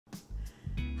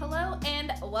Hello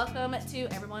and welcome to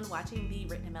everyone watching the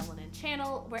Written in Melanin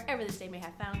channel. Wherever this day may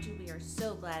have found you, we are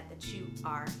so glad that you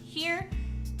are here.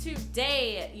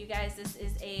 Today, you guys, this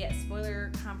is a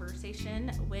spoiler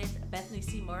conversation with Bethany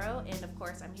C, Morrow, and of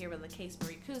course I'm here with LaCase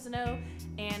Marie Cousineau,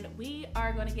 and we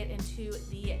are going to get into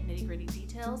the nitty-gritty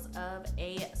details of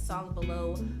A Song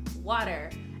Below Water.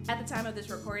 At the time of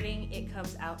this recording, it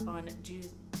comes out on June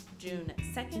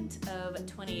 2nd of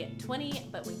 2020,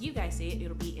 but when you guys see it,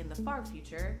 it'll be in the far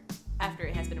future after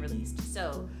it has been released.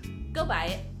 So go buy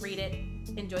it, read it,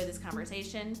 enjoy this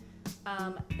conversation.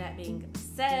 That being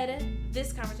said,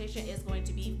 this conversation is going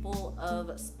to be full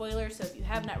of spoilers, so if you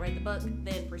have not read the book,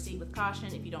 then proceed with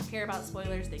caution. If you don't care about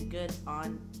spoilers, then good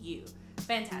on you.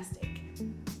 Fantastic.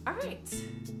 All right,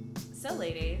 so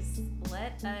ladies,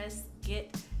 let us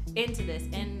get into this.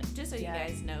 And just so you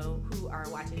guys know who are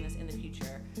watching this in the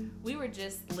future, we were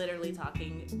just literally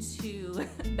talking to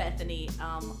Bethany.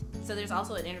 So there's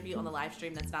also an interview on the live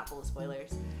stream that's not full of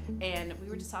spoilers, and we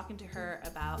were just talking to her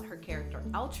about her character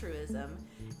Altruism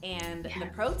and the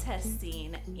protest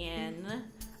scene in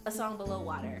A Song Below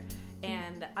Water.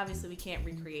 And obviously we can't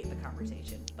recreate the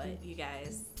conversation, but you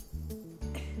guys,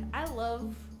 I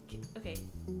love, okay,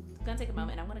 I'm gonna take a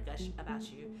moment and I want to gush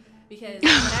about you, because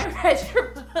when I read your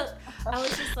book, I was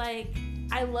just like,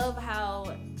 I love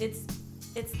how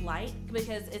it's light,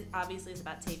 because it obviously is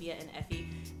about Tavia and Effie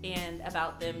and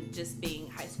about them just being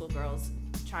high school girls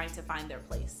trying to find their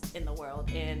place in the world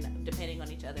and depending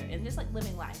on each other and just like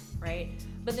living life, right?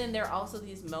 But then there are also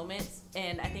these moments,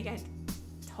 and I think I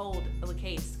told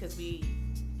LaCase because we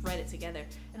read it together,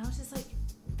 and I was just like,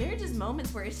 there are just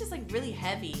moments where it's just like really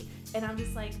heavy, and I'm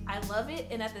just like, I love it,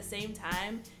 and at the same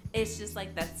time it's just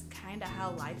like, that's kind of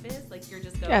how life is. Like, you're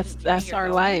just going, yes, that's our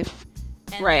life.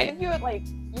 And right. I think you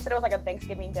said it was like a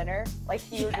Thanksgiving dinner. Like,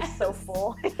 you were just so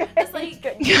full. It's like,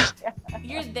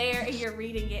 you're there and you're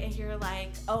reading it and you're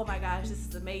like, oh my gosh, this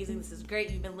is amazing. This is great.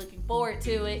 You've been looking forward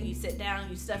to it. You sit down,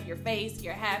 you stuff your face,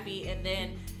 you're happy, and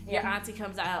then your auntie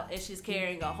comes out and she's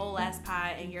carrying a whole ass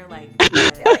pie, and you're like,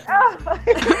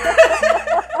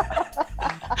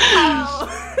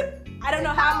 I don't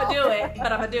know how I'm gonna do it,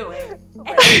 but I'm gonna do it.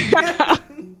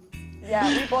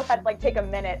 Yeah, we both had to like take a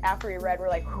minute after we read. We're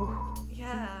like, whew.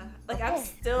 Yeah, like I'm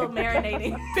still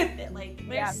marinating with it. Like,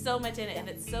 there's so much in it, and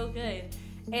it's so good.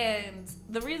 And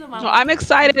the reason why I'm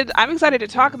excited to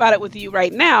talk about it with you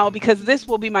right now, because this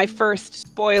will be my first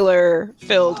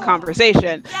spoiler-filled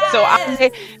conversation. Yes! So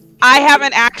I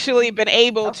haven't actually been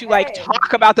able to like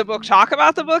talk about the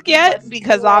book yet,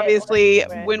 because obviously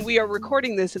when we are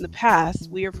recording this in the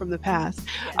past, we are from the past,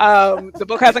 the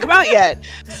book hasn't come out yet.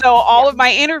 So all of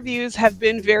my interviews have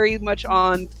been very much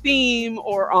on theme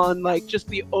or on like just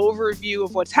the overview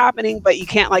of what's happening, but you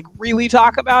can't like really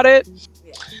talk about it.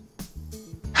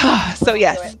 So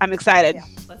yes, I'm excited. Yeah.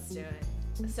 Let's do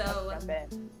it. So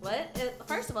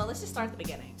first of all, let's just start at the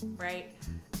beginning, right?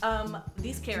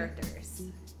 These characters.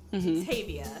 Mm-hmm.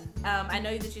 Tavia. I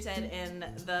know that you said in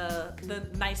the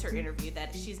nicer interview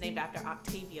that she's named after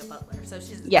Octavia Butler. So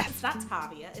it's not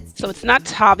Tavia. It's not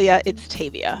Tavia, it's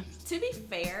Tavia. To be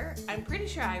fair, I'm pretty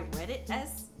sure I read it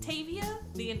as Tavia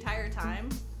the entire time.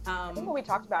 I think when we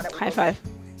talked about it, high five.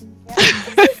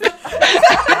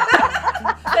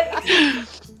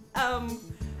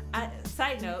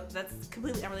 Side note, that's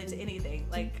completely unrelated to anything.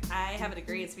 Like, I have a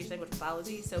degree in speech language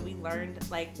pathology, so we learned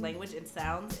like language and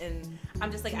sounds, and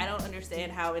I'm just like, I don't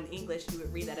understand how in English you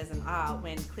would read that as an ah,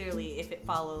 when clearly if it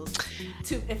follows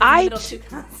two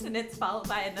consonants followed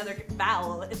by another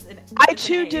vowel, it's an I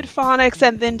too did phonics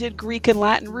and then did Greek and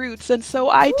Latin roots, and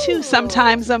so I too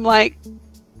sometimes I'm like,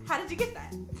 how did you get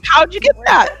that? How'd you get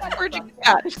that? Where'd you get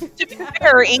that? To be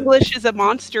fair, English is a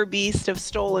monster beast of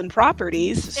stolen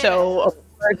properties, so of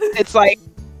course it's like,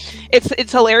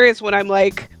 it's hilarious when I'm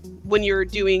like, when you're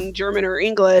doing German or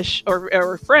English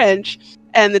or French,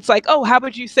 and it's like, oh, how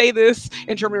would you say this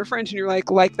in German or French? And you're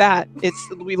like that.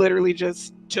 We literally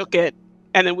just took it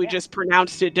and then we just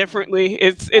pronounced it differently.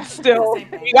 It's still,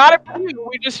 you got it.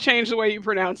 We just changed the way you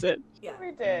pronounce it. Yeah,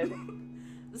 we did.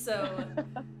 So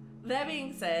that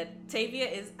being said, Tavia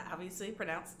is obviously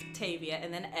pronounced Tavia,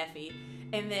 and then Effie,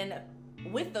 and then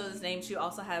with those names you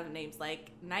also have names like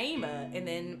Naima, and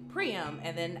then Priam,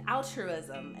 and then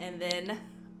Altruism, and then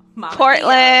Mama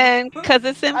Portland, because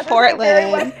it's in Portland.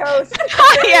 Very West Coast.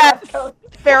 Yes,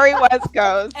 very West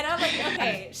Coast. And I'm like,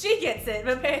 okay, she gets it.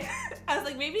 But I was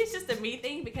like, maybe it's just a me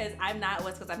thing, because I'm not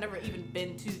West Coast. I've never even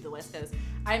been to the West Coast.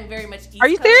 I'm very much East Coast. Are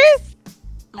you serious?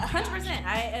 100%.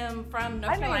 I am from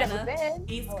North I've never Carolina, been.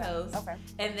 East Coast, Okay.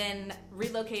 and then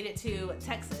relocated to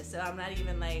Texas. So I'm not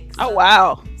even like Oh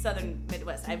wow. Southern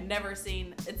Midwest. I've never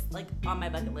seen. It's like on my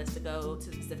bucket list to go to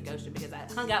the Pacific Ocean because I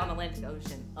hung out on the Atlantic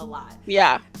Ocean a lot.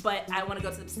 Yeah. But I want to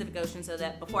go to the Pacific Ocean so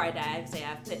that before I die, I can say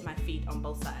I've put my feet on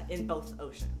both sides in both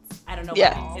oceans. I don't know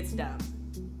why. It's dumb.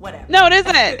 Whatever. No, it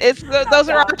isn't. It's those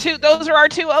are our two. Those are our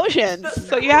two oceans.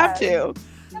 So you have to.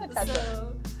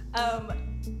 So,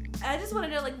 I just want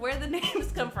to know like where the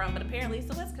names come from, but apparently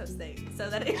it's a West Coast thing.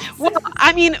 So that is. Well,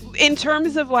 I mean, in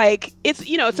terms of like, it's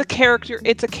it's a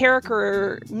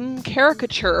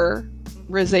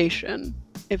caricaturization.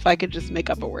 If I could just make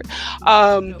up a word,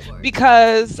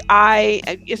 because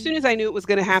as soon as I knew it was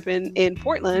going to happen in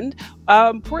Portland,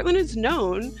 Portland is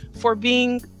known for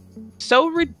being so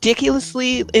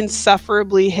ridiculously,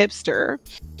 insufferably hipster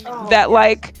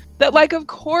that of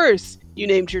course you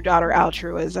named your daughter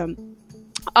Altruism.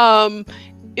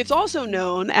 It's also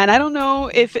known, and I don't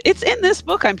know if it's in this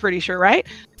book, I'm pretty sure, right?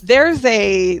 There's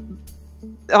at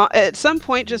some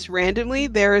point, just randomly,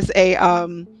 there's a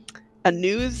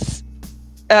news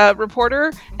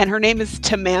reporter, and her name is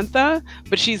Tamantha,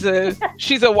 but she's a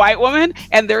white woman,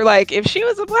 and they're like, if she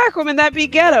was a black woman, that'd be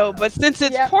ghetto. But since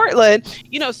it's Portland,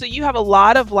 so you have a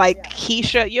lot of like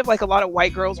Keisha, you have like a lot of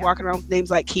white girls walking around with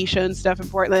names like Keisha and stuff in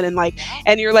Portland, and like,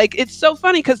 and you're like, it's so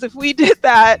funny because if we did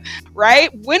that, right?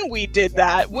 When we do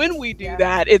that,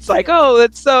 it's like, oh,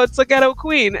 it's a ghetto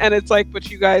queen, and it's like,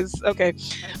 but you guys, okay.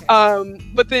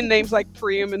 But then names like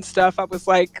Priam and stuff, I was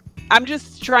like, I'm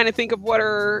just trying to think of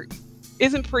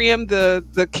isn't Priam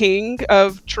the king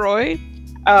of Troy?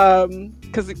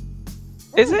 Because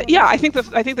is it? Yeah, I think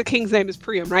the king's name is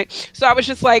Priam, right? So I was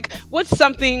just like, what's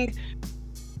something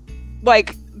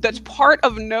like that's part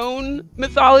of known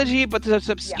mythology, but that's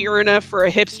obscure enough for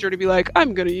a hipster to be like,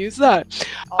 I'm gonna use that.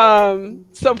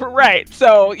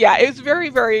 So yeah, it's very,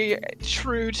 very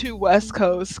true to West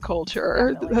Coast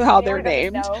culture how they're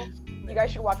named. You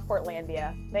guys should watch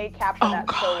Portlandia. They capture that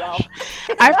so well.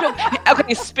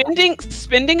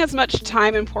 Spending as much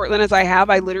time in Portland as I have,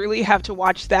 I literally have to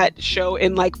watch that show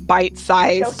in like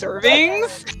bite-sized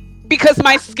servings because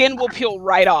my skin will peel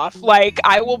right off. Like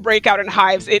I will break out in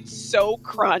hives. It's so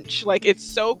crunch. Like it's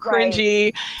so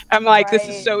cringy. I'm like, this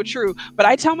is so true. But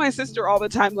I tell my sister all the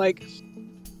time, like,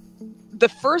 the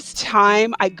first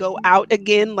time I go out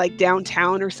again, like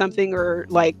downtown or something, or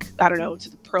like, I don't know,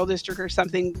 to the Pearl District or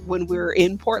something, when we're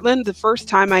in Portland, the first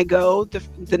time I go,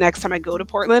 the next time I go to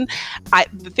Portland,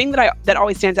 the thing that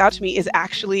always stands out to me is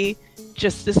actually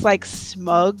just this like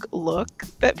smug look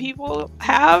that people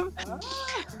have.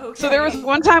 So there was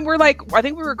one time where like, I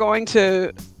think we were going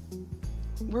to,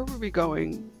 where were we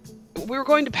going? We were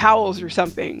going to Powell's or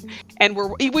something, and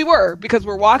we were because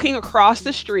we're walking across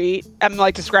the street. I'm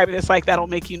like describing this like that'll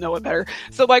make you know it better.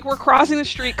 So like we're crossing the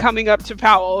street coming up to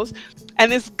Powell's,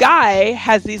 and this guy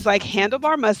has these like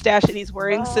handlebar mustache, and he's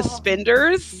wearing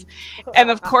suspenders, and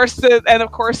of course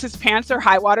his pants are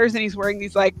high waters, and he's wearing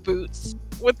these like boots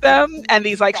with them and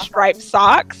these like striped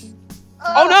socks.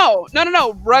 No,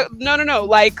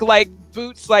 like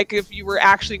boots, like if you were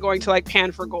actually going to like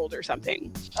pan for gold or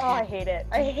something. Oh, I hate it.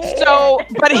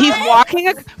 But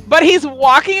he's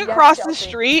walking across the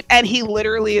street, and he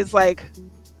literally is like,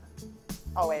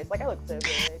 always like, I look so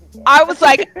good. I was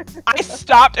like, I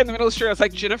stopped in the middle of the street. I was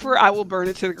like, Jennifer, I will burn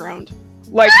it to the ground.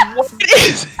 Like, what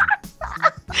is?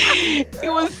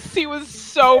 He was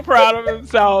so proud of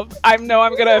himself. I know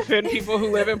I'm gonna offend people who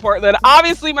live in Portland.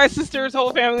 Obviously, my sister's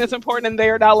whole family is in Portland, and they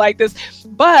are not like this.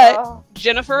 But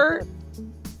Jennifer,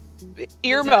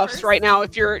 earmuffs right now.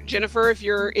 If you're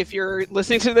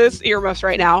listening to this, earmuffs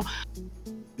right now.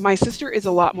 My sister is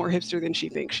a lot more hipster than she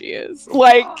thinks she is.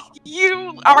 Like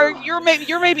you're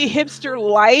maybe hipster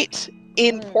light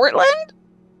in Portland.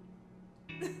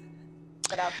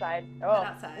 But outside.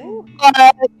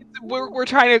 We're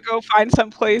trying to go find some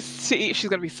place to eat. She's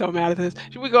gonna be so mad at this.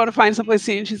 We're going to find some place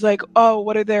to eat, and she's like, "Oh,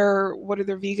 what are their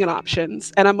vegan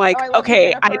options?" And I'm like,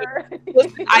 "Okay, I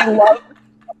love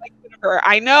her.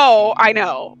 I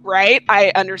know, right?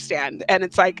 I understand." And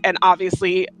it's like, and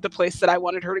obviously, the place that I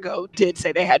wanted her to go did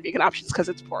say they had vegan options because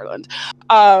it's Portland,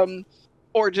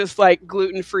 or just like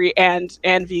gluten-free and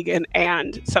vegan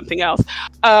and something else.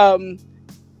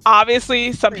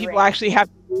 Obviously, some people actually have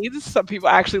needs. Some people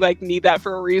actually like need that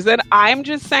for a reason. I'm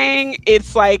just saying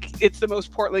it's the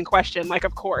most Portland question. Like,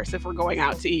 of course, if we're going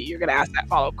out to eat, you're going to ask that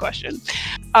follow-up question.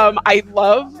 I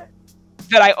love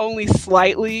that I only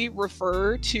slightly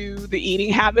refer to the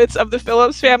eating habits of the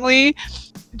Phillips family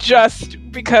just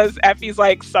because Effie's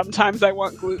like, sometimes I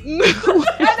want gluten.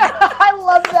 I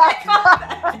love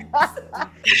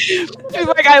that. She's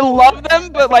like, I love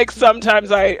them, but like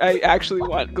sometimes I actually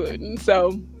want gluten.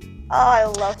 So. Oh, I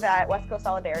love that West Coast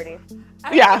solidarity.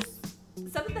 Yeah.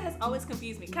 Something that has always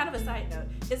confused me, kind of a side note,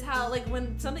 is how like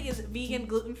when something is vegan,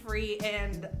 gluten-free,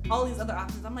 and all these other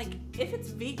options, I'm like, if it's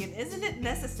vegan, isn't it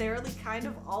necessarily kind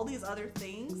of all these other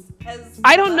things?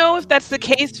 I don't know if that's the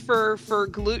case for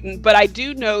gluten, but I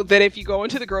do know that if you go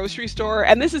into the grocery store,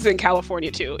 and this is in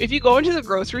California too, if you go into the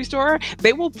grocery store,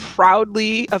 they will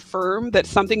proudly affirm that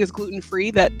something is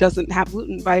gluten-free that doesn't have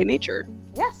gluten by nature.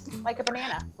 Yes, like a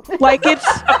banana. Like it's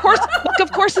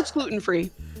of course it's gluten-free.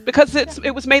 Because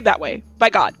it was made that way by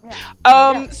God.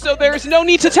 Yeah. So there's no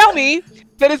need to tell me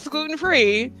that it's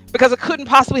gluten-free because it couldn't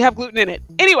possibly have gluten in it.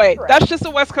 Anyway, Correct. That's just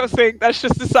a West Coast thing. That's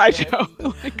just a side show.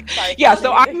 Like, yeah,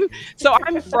 so I'm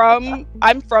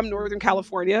from Northern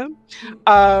California.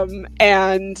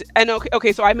 And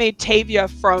okay, so I made Tavia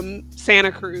from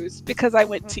Santa Cruz because I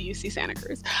went to UC Santa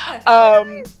Cruz.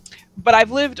 But I've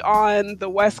lived on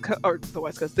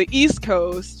the East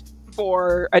Coast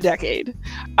for a decade.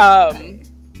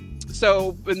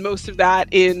 So most of that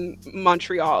in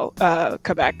Montreal,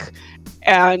 Quebec,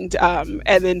 and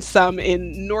then some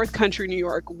in North Country, New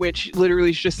York, which literally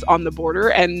is just on the border,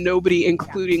 and nobody,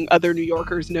 including other New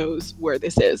Yorkers, knows where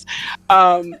this is.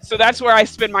 So that's where I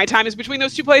spend my time, is between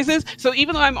those two places. So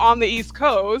even though I'm on the East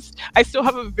Coast, I still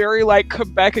have a very like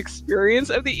Quebec experience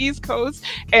of the East Coast,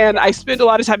 and I spend a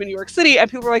lot of time in New York City. And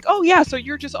people are like, "Oh yeah, so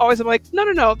you're just always." I'm like,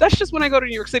 "No, that's just when I go to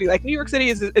New York City. Like New York City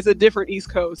is a different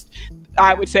East Coast,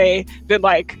 I would say, than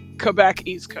like Quebec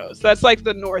East Coast. That's like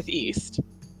the Northeast."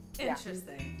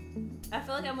 Interesting. I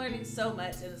feel like I'm learning so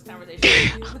much in this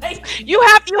conversation. Like, you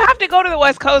have to go to the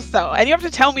West Coast though, and you have to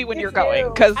tell me when you're going,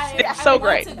 because it's so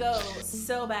great. I want to go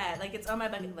so bad. Like it's on my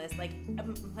bucket list. Like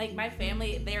my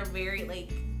family, they're very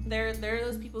like they're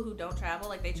those people who don't travel.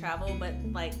 Like they travel, but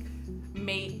like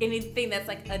anything that's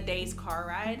like a day's car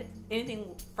ride,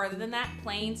 anything further than that,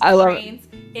 planes, trains.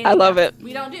 I love it.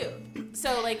 We don't do.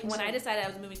 So like when I decided I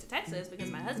was moving to Texas because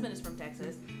my husband is from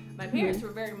Texas, my parents were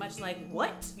very much like,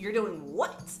 "What? You're doing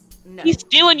what? No. He's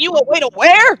stealing you away to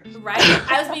where?" Right?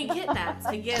 I was being kidnapped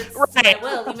against my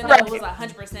will, even though it was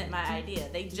 100% my idea.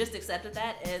 They just accepted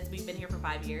that as we've been here for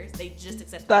 5 years. They just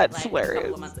accepted that like a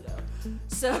couple of months ago.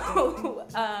 So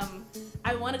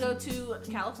I want to go to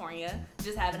California.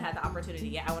 Just haven't had the opportunity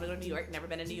yet. I want to go to New York. Never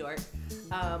been to New York.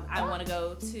 I want to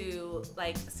go to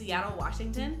like Seattle,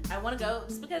 Washington. I want to go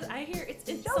just because I hear it's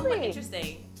somewhat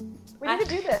interesting. We need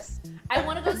to do this. I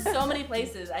want to go so many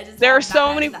places. There are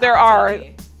so many. There are.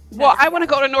 Well, I want to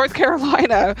go to North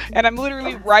Carolina, and I'm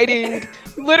literally writing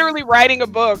a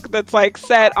book that's like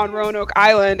set on Roanoke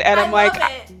Island, and I'm like,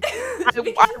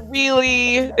 I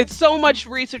really, it's so much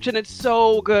research and it's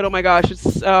so good. Oh my gosh,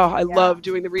 I love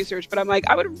doing the research, but I'm like,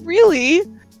 I would really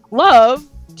love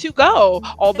to go,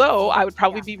 although I would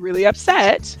probably be really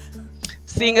upset,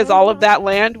 seeing as all of that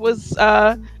land was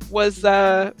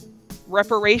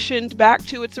reparationed back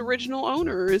to its original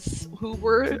owners, who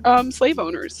were slave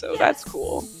owners. So that's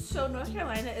cool. So North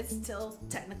Carolina is still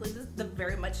technically the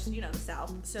very much the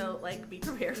South. So like be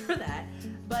prepared for that.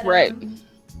 But right.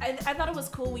 I thought it was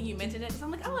cool when you mentioned it because I'm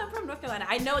like, oh, I'm from North Carolina.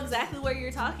 I know exactly where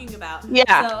you're talking about.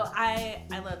 Yeah. So I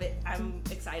love it. I'm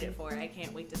excited for it. I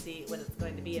can't wait to see what it's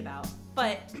going to be about.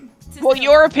 But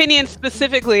your opinion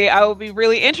specifically, I will be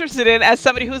really interested in as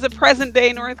somebody who's a present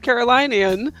day North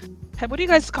Carolinian. What do you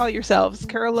guys call yourselves?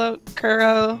 Carolinians?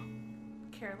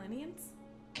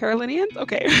 Carolinians?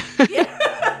 Okay.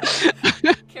 Yeah.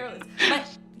 Carolinians.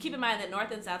 But keep in mind that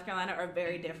North and South Carolina are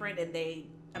very different, and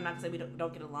I'm not going to say we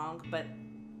don't get along, but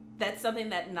that's something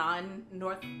that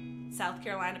non-North South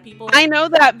Carolina people... I know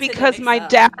that because my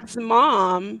dad's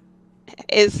mom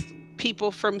is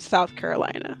people from South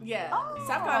Carolina. Yeah.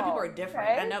 South Carolina people are different.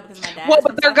 Okay. I know because my dad Well,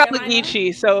 but they're Gullah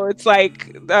Geechee, so it's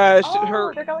like... they're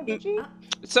Gullah Geechee?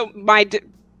 So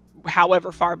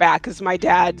however far back, because my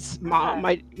dad's mom,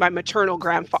 my maternal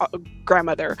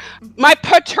grandmother, my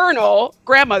paternal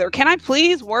grandmother, can I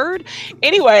please word?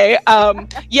 Anyway,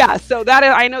 yeah, so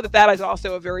I know that is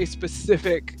also a very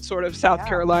specific sort of South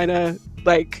Carolina,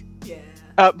 like,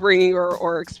 upbringing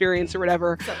or experience or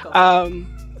whatever.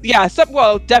 Yeah,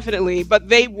 well, definitely, but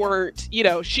they weren't,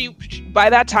 she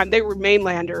by that time they were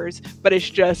mainlanders, but it's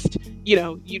just, you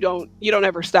don't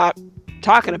ever stop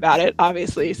talking about it,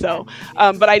 obviously. So,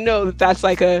 but I know that that's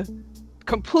like a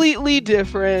completely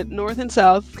different. North and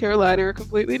South Carolina are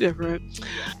completely different.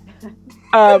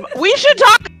 We should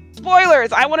talk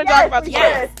spoilers. I want to talk about spoilers.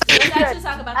 Yes, let's actually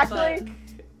talk about the book.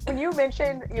 When you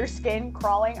mentioned your skin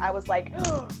crawling, I was like,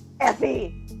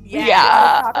 Effie.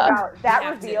 Yeah. Talk about that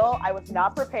have to. reveal. I was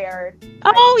not prepared. Oh,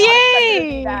 I did not expect it to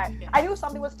be yay! that. I knew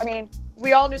something was. I mean,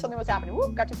 we all knew something was happening.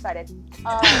 Woo, got too excited.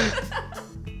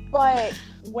 But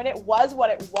when it was what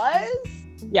it was,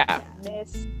 Yeah.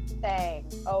 Miss Thing.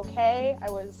 Okay,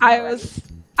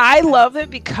 I love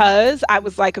it because I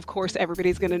was like, of course,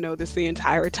 everybody's going to know this the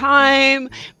entire time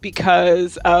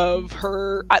because of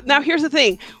her. Now, here's the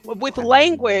thing with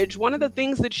language. One of the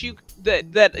things that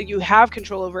you have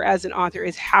control over as an author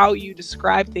is how you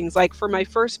describe things. Like for my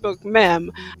first book,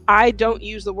 Mem, I don't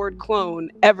use the word clone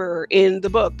ever in the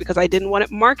book because I didn't want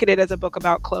it marketed as a book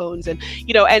about clones. And,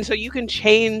 and so you can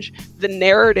change the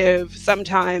narrative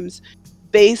sometimes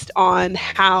based on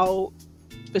how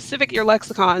specific your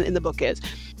lexicon in the book is.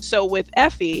 So with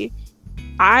Effie,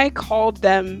 I called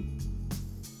them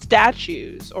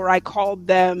statues or I called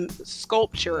them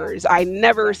sculptures. I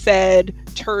never said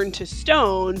turn to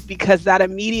stone because that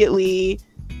immediately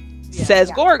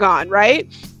says Gorgon,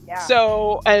 right? Yeah.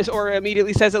 So, or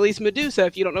immediately says at least Medusa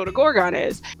if you don't know what a Gorgon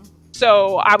is.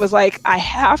 So I was like, I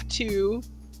have to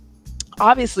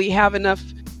obviously have enough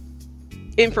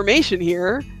information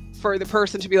here for the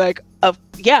person to be like,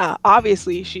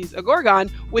 obviously she's a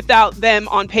Gorgon, without them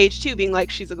on page 2 being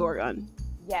like, she's a Gorgon.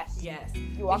 Yes. Yes.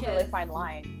 You walked a really fine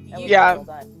line. That was Yeah. well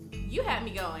done. You had me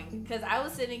going because I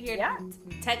was sitting here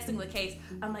texting with Case.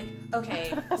 I'm like,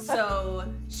 okay, so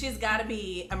she's got to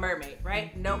be a mermaid,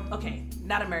 right? Nope. Okay,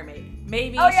 not a mermaid.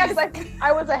 Maybe. Oh yeah, because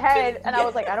I was ahead and I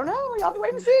was like, I don't know. Y'all have to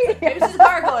wait and see. Maybe she's a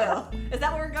gargoyle. Is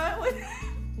that what we're going with?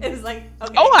 It was like,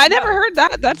 okay. Oh, I never heard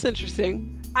that. That's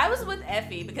interesting. I was with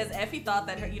Effie because Effie thought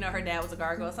that her dad was a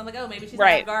gargoyle. So I'm like, oh, maybe she's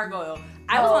Right. not a gargoyle.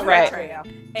 I was on her right.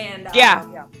 train. And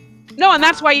No, and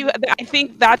that's why I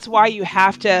think that's why you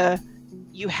have to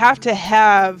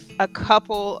have a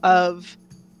couple of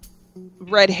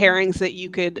red herrings that you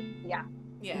could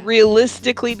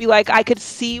realistically be like, I could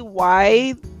see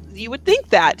why you would think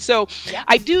that. So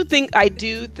I do think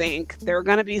there are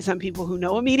going to be some people who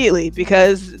know immediately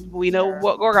because we know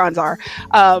what Gorgons are.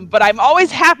 But I'm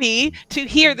always happy to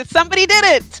hear that somebody did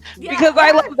it because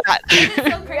I love that. It's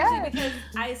so crazy because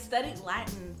I studied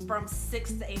Latin from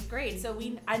 6th to 8th grade, so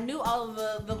I knew all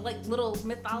of the like little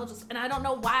mythologies, and I don't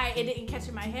know why it didn't catch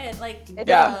in my head, like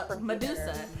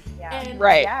Medusa. And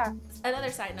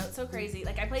another side note, so crazy.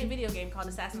 Like I played a video game called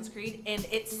Assassin's Creed, and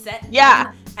it's set in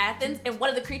Athens, and one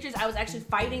of the creatures I was actually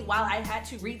fighting while I had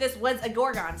to read this was a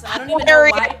Gorgon. So I don't even know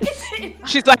why.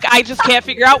 She's like, I just can't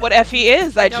figure out what Effie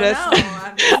is. I don't know.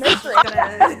 I'm just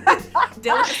gonna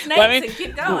deal with the snakes and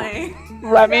keep going.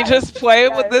 Let me just play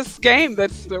with this game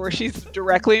that's where she's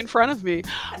directly in front of me.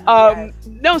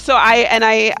 No, so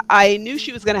I knew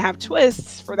she was gonna have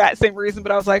twists for that same reason,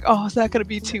 but I was like, oh, is that gonna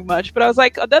be too much? But I was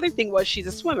like, another thing was she's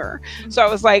a swimmer. So I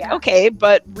was like, okay,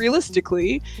 but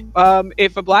realistically,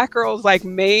 if a black girl's like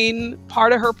main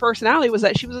part of her personality was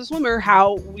that she was a swimmer,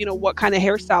 how, what kind of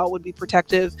hairstyle would be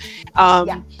protective?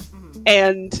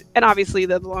 And obviously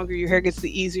the longer your hair gets,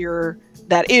 the easier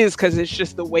that is, because it's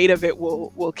just the weight of it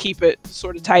will keep it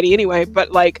sort of tidy anyway.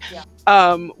 But like,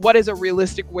 what is a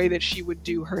realistic way that she would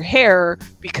do her hair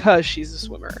because she's a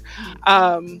swimmer?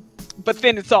 But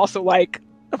then it's also like,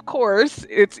 of course,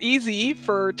 it's easy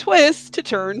for twists to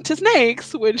turn to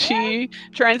snakes when she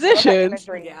transitions.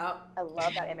 I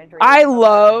love that imagery. I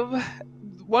love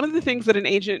one of the things that an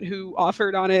agent who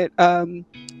offered on it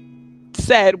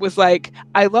said was like,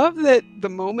 I love that the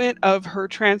moment of her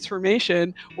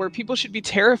transformation where people should be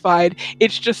terrified,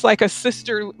 it's just like a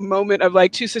sister moment of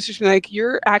like two sisters being like,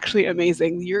 you're actually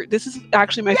amazing. This is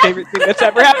actually my favorite thing that's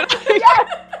ever happened.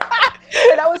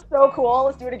 Yeah, that was so cool.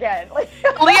 Let's do it again. Like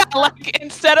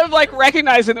instead of like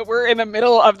recognizing that we're in the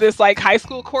middle of this like high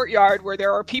school courtyard where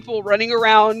there are people running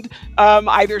around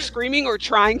either screaming or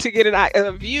trying to get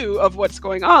a view of what's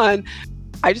going on,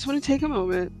 I just want to take a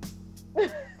moment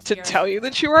to tell you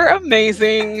that you are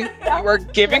amazing. You are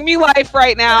giving me life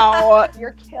right now.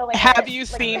 You're killing Have it. you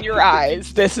seen your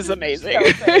eyes? This is amazing.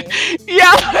 So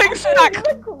Yeah, exactly.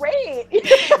 You look great.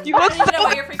 You look I don't even know so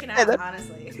why you're freaking out,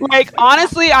 honestly. like,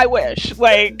 honestly, I wish.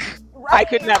 Like, I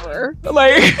could never.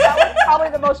 Like, that was probably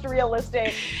the most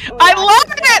realistic. I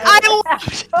loved it.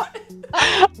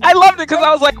 I loved it because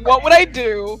I was like, what would I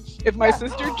do if my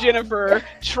sister Jennifer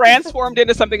transformed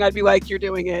into something? I'd be like, you're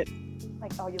doing it.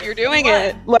 Like, oh, you're doing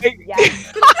it. Like,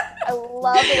 yes. I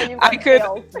love it when you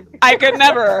I could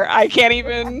never. I can't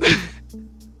even.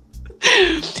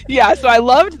 Yeah, so I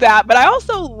loved that, but I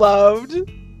also loved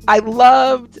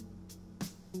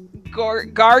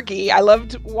Gargi. I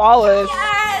loved Wallace.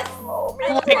 Yes.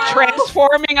 Like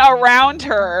transforming around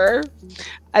her.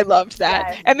 I loved that.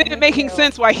 Yes, and then me it making too.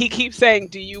 sense why he keeps saying,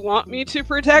 do you want me to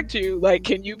protect you? Like,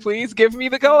 can you please give me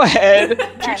the go-ahead to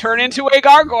Yes. turn into a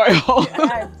gargoyle?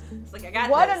 Yes. It's like, I got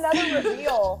What this. another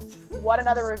reveal. What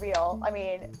another reveal. I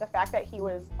mean, the fact that he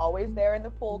was always there in the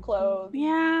pool clothes.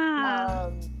 Yeah.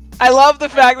 Um, I love the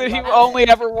fact that he love it. only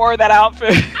ever wore that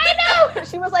outfit. I know!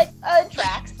 She was like,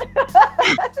 tracks.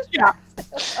 Yeah.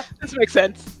 This makes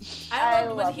sense. I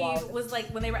loved when love he Wallace. was like,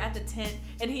 when they were at the tent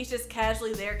and he's just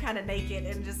casually there, kind of naked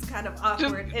and just kind of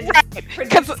awkward and right. just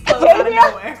produces 'Cause- clothes out of Yeah.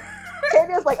 nowhere.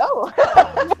 Tavia's like, oh.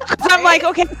 'Cause I'm like,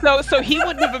 okay, so he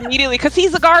wouldn't have immediately, because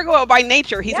he's a gargoyle by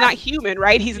nature. He's Yeah. not human,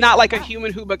 right? He's not like a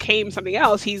human who became something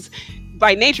else. He's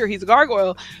by nature, he's a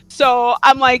gargoyle. So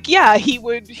I'm like, yeah, he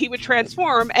would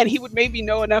transform, and he would maybe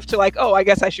know enough to like, oh, I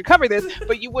guess I should cover this.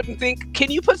 But you wouldn't think, can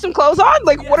you put some clothes on?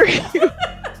 Like, what are you?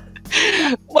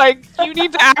 Like, you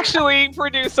need to actually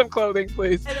produce some clothing,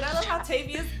 please. And then I love how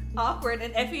Tavia's awkward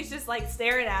and Effie's just like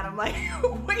staring at him like,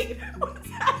 wait, what's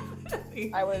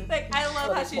happening? I was Like, I love how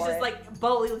looking she's for just it. like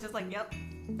boldly just like, yep,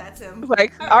 that's him.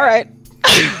 Like, all right.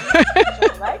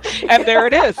 Right? And there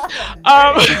it is.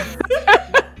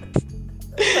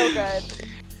 So good.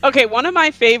 Okay, one of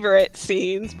my favorite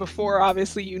scenes before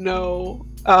obviously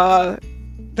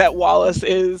that Wallace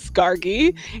is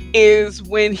Gargi is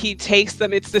when he takes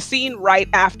them. It's the scene right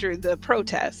after the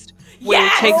protest when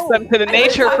Yes! he takes them to the I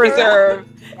nature love it. preserve.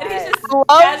 And he's just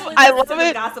I casually love listening to it.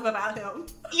 the gossip about him.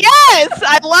 Yes,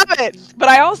 I love it. But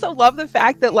I also love the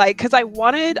fact that, like, because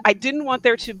I didn't want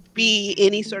there to be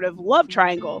any sort of love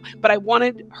triangle, but I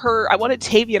wanted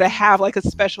Tavia to have like a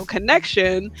special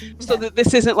connection so that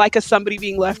this isn't like a somebody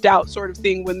being left out sort of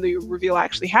thing when the reveal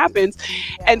actually happens.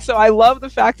 And so I love the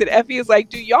fact that Effie is like,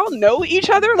 do y'all know each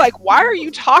other? Like, why are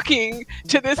you talking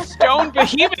to this stone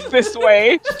behemoth this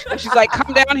way? And she's like,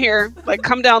 come down here. Like,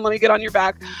 come down, let me get on your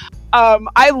back.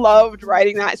 I loved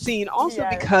writing that scene also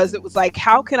because it was like,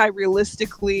 how can I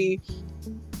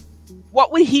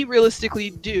what would he realistically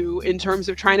do in terms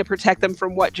of trying to protect them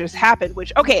from what just happened?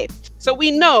 Which, okay, so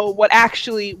we know what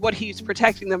he's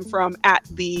protecting them from at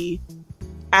the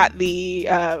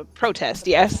protest,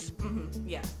 yes? Mm-hmm.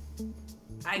 Yeah.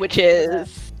 Which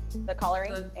is... The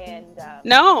coloring and...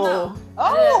 No.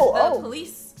 The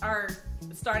police are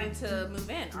starting to move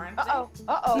in, aren't they?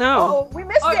 Uh-oh. No. We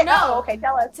missed Or it. no. Oh, okay,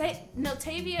 tell us.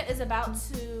 Tavia is about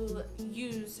to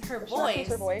use her voice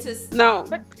to... No.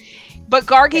 But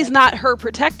Gargi's not her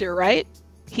protector, right?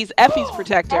 He's Effie's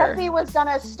protector. Effie was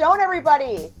gonna stone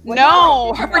everybody.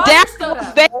 No, her father dad showed was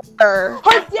up. there.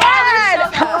 Her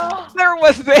dad! Father showed up. There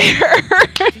was there.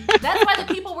 That's why the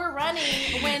people were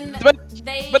running when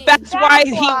But that's why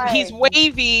why. he's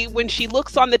wavy when she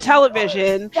looks on the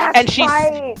television That's and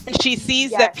right. she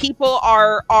sees Yes. that people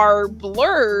are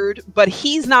blurred, but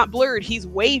he's not blurred, he's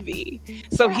wavy.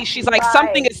 So she's like,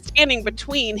 something is standing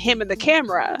between him and the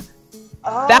camera.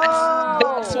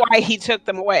 That's why he took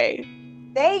them away.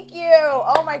 Thank you.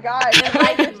 Oh my God.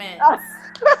 enlightenment.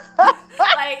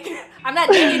 Like, I'm not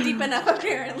digging deep enough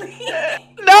apparently.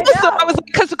 No, so I was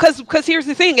like, because here's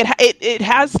the thing, it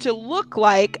has to look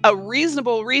like a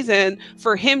reasonable reason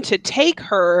for him to take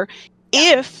her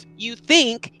if you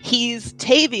think he's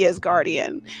Tavia's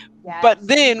guardian. Yes. But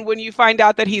then when you find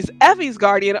out that he's Effie's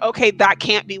guardian, okay, that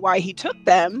can't be why he took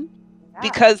them.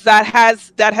 Because that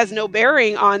has no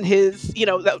bearing on his,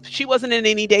 she wasn't in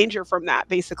any danger from that,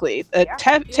 basically.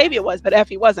 Tavia was, but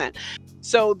Effie wasn't.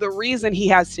 So the reason he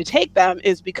has to take them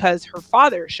is because her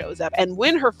father shows up. And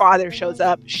when her father shows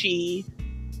up, she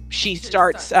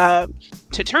starts to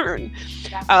turn.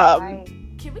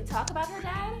 Can we talk about her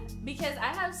dad? Because I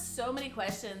have so many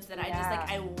questions that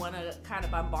I want to kind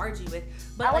of bombard you with.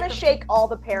 But I want to shake all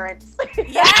the parents.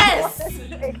 Yes! I want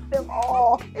to shake them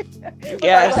all.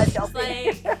 Yes.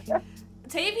 Like,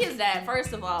 Tavia's dad,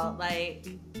 first of all, like,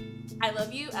 I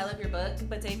love you, I love your book,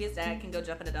 but Tavia's dad can go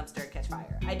jump in a dumpster and catch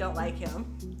fire. I don't like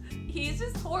him. He's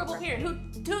just a horrible parent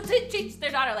who treats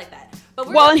their daughter like that.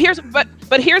 But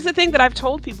here's the thing that I've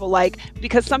told people, like,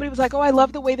 because somebody was like, oh, I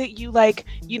love the way that you, like,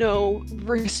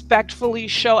 respectfully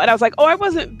show, and I was like, oh, I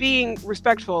wasn't being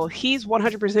respectful. He's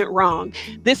 100% wrong.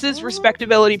 This is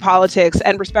respectability politics,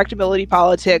 and respectability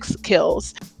politics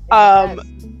kills.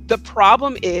 The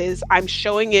problem is I'm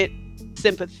showing it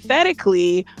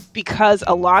sympathetically because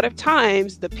a lot of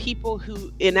times the people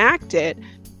who enact it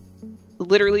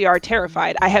literally are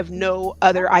terrified. I have no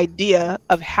other idea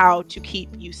of how to keep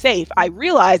you safe. I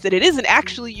realize that it isn't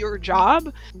actually your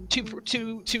job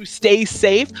to stay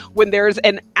safe when there's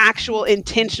an actual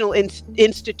intentional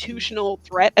institutional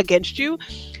threat against you,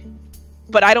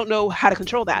 but I don't know how to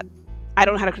control that. I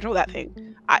don't know how to control that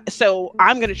thing. So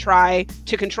I'm going to try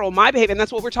to control my behavior. And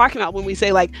that's what we're talking about when we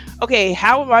say like, okay,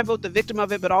 how am I both the victim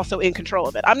of it, but also in control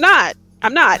of it? I'm not.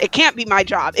 It can't be my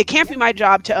job. It can't be my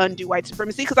job to undo white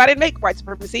supremacy because I didn't make white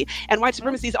supremacy, and white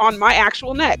supremacy is on my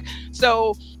actual neck.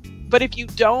 So, but if you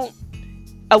don't,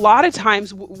 a lot of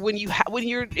times when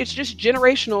you're, it's just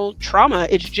generational trauma.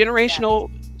 It's generational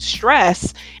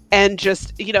stress, and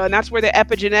just, you know, and that's where the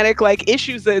epigenetic like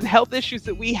issues and health issues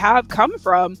that we have come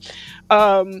from,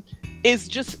 is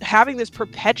just having this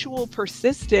perpetual,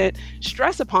 persistent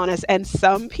stress upon us. And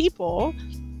some people,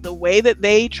 the way that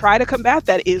they try to combat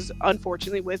that is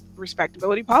unfortunately with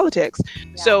respectability politics.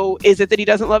 Yeah. So is it that he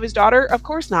doesn't love his daughter? Of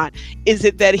course not. Is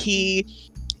it that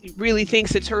he really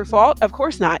thinks it's her fault? Of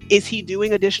course not. Is he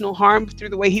doing additional harm through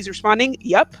the way he's responding?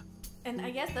 Yep. And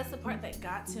I guess that's the part that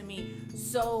got to me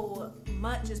so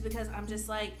much, is because I'm just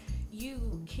like,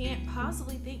 you can't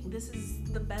possibly think this is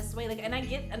the best way. Like, and I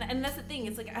get, and that's the thing.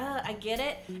 It's like, I get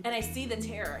it, and I see the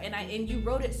terror, and you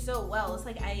wrote it so well. It's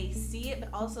like I see it, but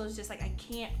also it's just like I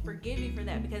can't forgive you for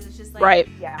that, because it's just like, right.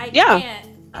 I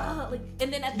can't. Like,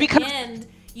 and then at the end,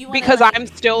 because like, I'm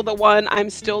still the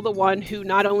one who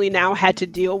not only now had to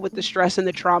deal with the stress and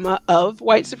the trauma of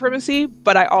white supremacy,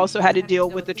 but I also had to deal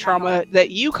with the trauma that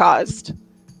you caused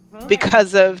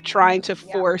because of trying to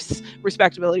force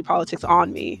respectability politics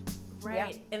on me.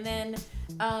 Right. And then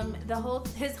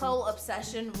his whole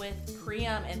obsession with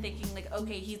Priam and thinking like,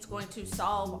 okay, he's going to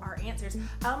solve our answers.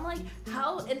 I'm like,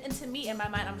 how? And to me, in my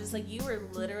mind, I'm just like, you were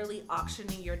literally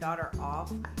auctioning your daughter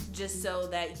off just so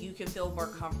that you can feel more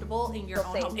comfortable in your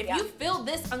own home. If you feel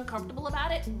this uncomfortable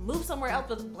about it, move somewhere else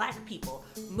with black people.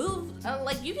 Move,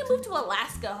 like you can move to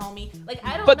Alaska, homie. Like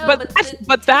I don't know,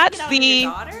 but that's the.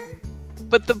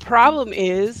 But the problem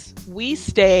is, we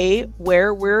stay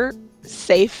where we're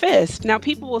safest. Now,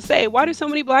 people will say, why do so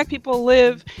many black people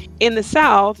live in the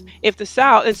South if the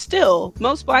South, and still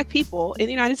most black people in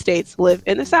the United States live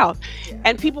in the South,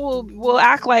 and people will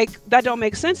act like that don't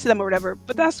make sense to them or whatever,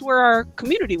 but that's where our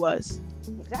community was.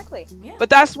 Exactly. Yeah. But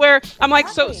that's where I'm like,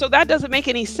 so that doesn't make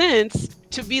any sense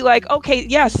to be like, okay,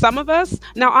 yeah, some of us.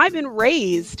 Now, I've been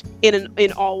raised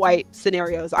in all white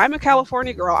scenarios. I'm a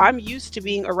California girl. I'm used to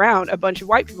being around a bunch of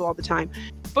white people all the time.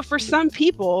 But for some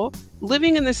people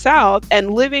living in the South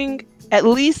and living, at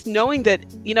least knowing that,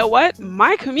 you know what,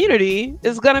 my community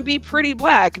is going to be pretty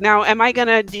black. Now, am I going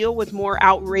to deal with more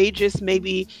outrageous,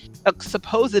 maybe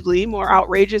supposedly more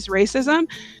outrageous racism?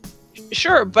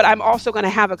 Sure, but I'm also going to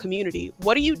have a community.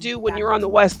 What do you do when you're on the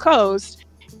West Coast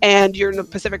and you're in the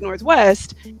Pacific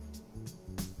Northwest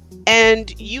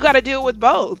and you got to deal with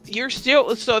both? You're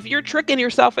still, so if you're tricking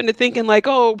yourself into thinking like,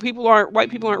 oh, white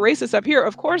people aren't racist up here,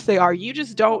 of course they are. You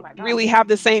just don't really have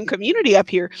the same community up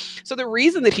here. So the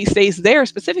reason that he stays there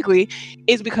specifically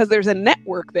is because there's a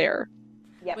network there.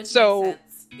 Yep. So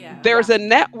there's a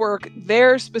network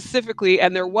there specifically,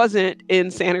 and there wasn't in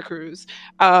Santa Cruz.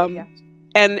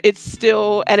 And it's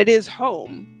still, and it is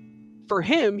home for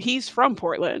him. He's from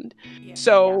Portland.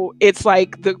 So it's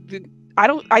like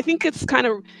I think it's kind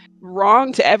of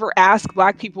wrong to ever ask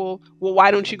black people, well,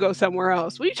 why don't you go somewhere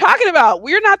else? What are you talking about?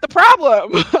 We're not the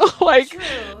problem. Like, true.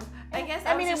 I guess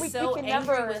I was just so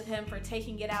angry with him for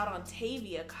taking it out on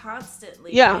Tavia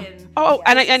constantly. Yeah.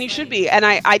 And you should be. And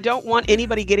I don't want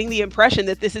anybody getting the impression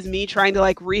that this is me trying to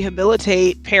like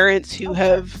rehabilitate parents who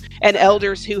have and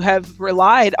elders who have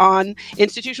relied on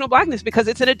institutional blackness, because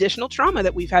it's an additional trauma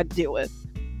that we've had to deal with.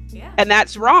 Yeah. And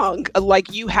that's wrong.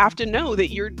 Like, you have to know that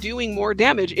you're doing more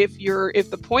damage. If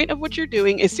the point of what you're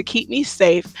doing is to keep me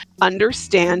safe,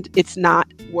 understand it's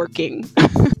not working.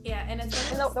 Yeah, and it's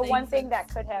the one thing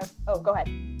that could have. Oh, go ahead.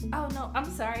 Oh no, I'm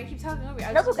sorry. I keep talking over you.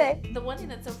 That's okay. The one thing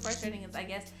that's so frustrating is, I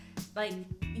guess, like,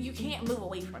 you can't move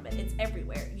away from it. It's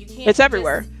everywhere. You can't. It's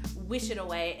everywhere. Wish it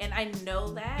away, and I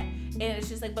know that, and it's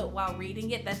just like, but while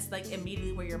reading it, that's like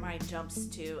immediately where your mind jumps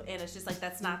to, and it's just like,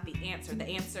 that's not the answer. The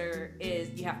answer is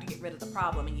you have to get rid of the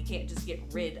problem, and you can't just get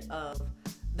rid of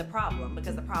the problem,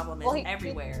 because the problem is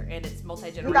everywhere, and it's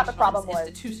multi-generational, it's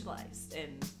institutionalized.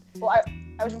 And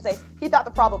I was gonna say, he thought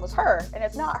the problem was her, and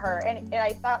it's not her, and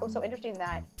I thought it was so interesting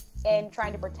that in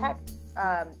trying to protect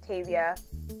Tavia,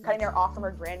 cutting her off from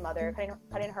her grandmother,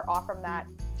 cutting her off from that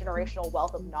generational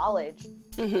wealth of knowledge,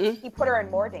 he put her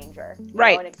in more danger,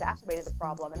 right? And exacerbated the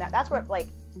problem, and that's what, like,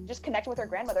 just connecting with her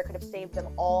grandmother could have saved them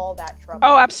all that trouble.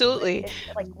 Oh, absolutely.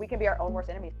 It's like, we can be our own worst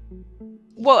enemies.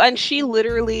 Well, and she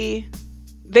literally,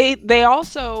 they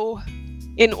also,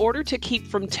 in order to keep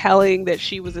from telling that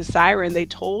she was a siren, they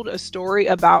told a story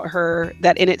about her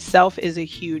that in itself is a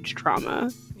huge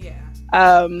trauma.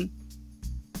 Yeah.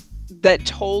 that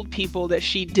told people that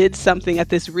she did something at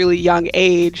this really young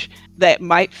age that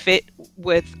might fit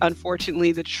with,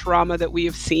 unfortunately, the trauma that we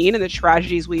have seen and the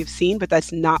tragedies we have seen, but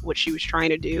that's not what she was trying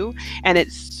to do. And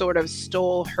it sort of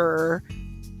stole her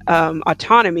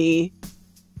autonomy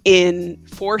in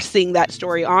forcing that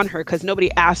story on her, because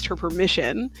nobody asked her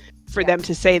permission for them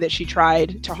to say that she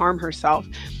tried to harm herself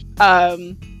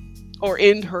or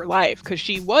end her life, because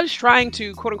she was trying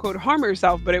to quote unquote harm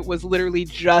herself, but it was literally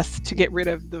just to get rid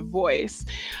of the voice.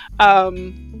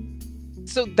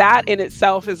 So that in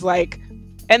itself is like,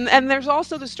 and there's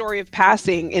also the story of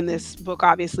passing in this book,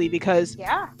 obviously, because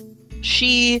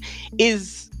she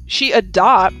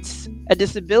adopts a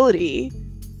disability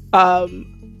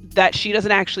that she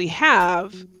doesn't actually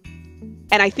have.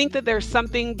 And I think that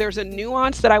there's a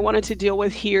nuance that I wanted to deal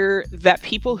with here that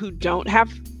people who don't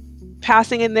have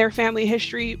passing in their family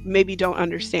history maybe don't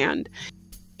understand.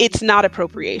 It's not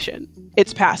appropriation,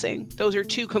 it's passing. Those are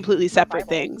two completely separate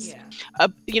things.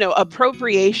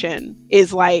 Appropriation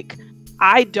is like,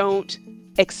 I don't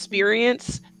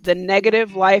experience the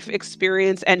negative life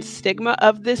experience and stigma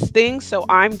of this thing, so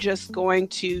I'm just going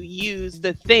to use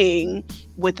the thing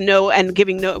with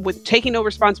taking no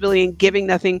responsibility and giving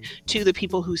nothing to the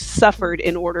people who suffered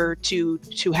in order to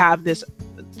have this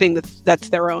thing that's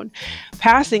their own.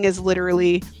 Passing is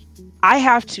literally, I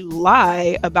have to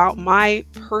lie about my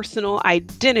personal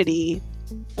identity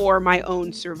for my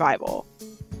own survival.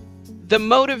 The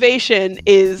motivation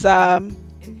is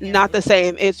not the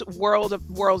same. It's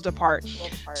worlds apart.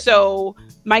 So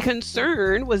my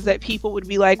concern was that people would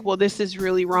be like, well, this is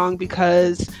really wrong,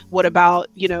 because what about,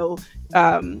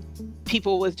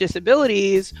 people with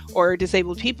disabilities or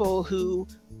disabled people who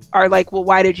are like, well,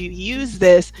 why did you use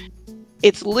this?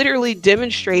 It's literally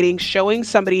demonstrating, showing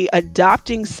somebody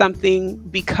adopting something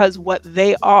because what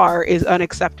they are is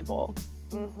unacceptable.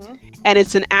 Mm-hmm. And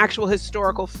it's an actual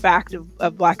historical fact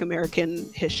of Black American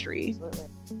history.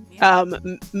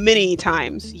 Many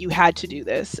times you had to do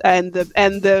this, and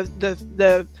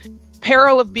the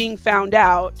peril of being found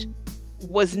out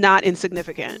was not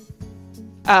insignificant.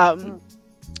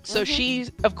 So she,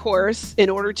 of course, in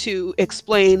order to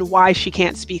explain why she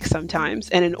can't speak sometimes,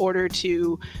 and in order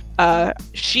to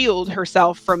shield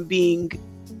herself from being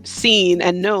seen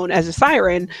and known as a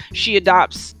siren, she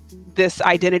adopts this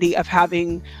identity of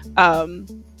having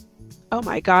oh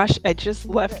my gosh, it just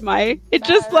left my brain. It's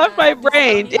a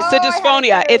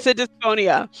dysphonia. It's a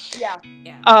dysphonia. Yeah.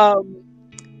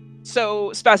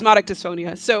 So spasmodic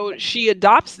dysphonia. So she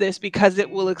adopts this because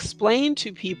it will explain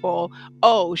to people,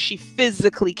 oh, she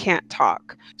physically can't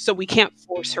talk, so we can't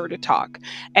force her to talk.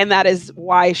 And that is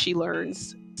why she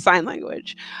learns sign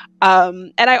language.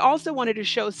 And I also wanted to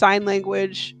show sign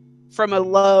language from a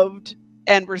loved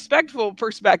and respectful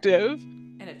perspective.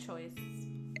 And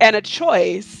a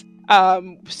choice.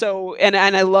 So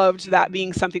I loved that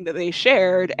being something that they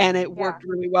shared, and it worked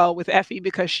really well with Effie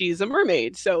because she's a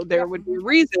mermaid. So there would be a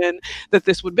reason that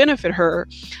this would benefit her.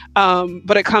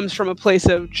 But it comes from a place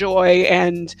of joy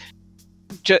and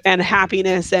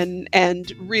happiness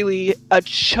and really a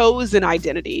chosen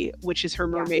identity, which is her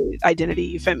mermaid identity,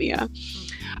 Euphemia.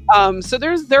 So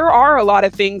there are a lot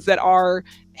of things that are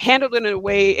handled in a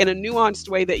nuanced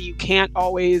way that you can't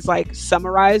always like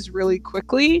summarize really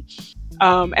quickly.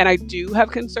 And I do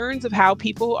have concerns of how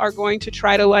people are going to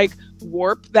try to like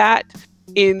warp that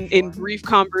in brief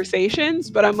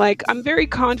conversations. But I'm very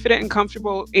confident and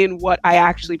comfortable in what I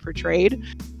actually portrayed.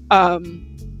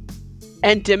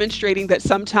 And demonstrating that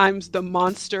sometimes the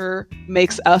monster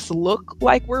makes us look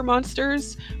like we're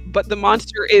monsters, but the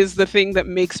monster is the thing that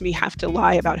makes me have to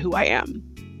lie about who I am.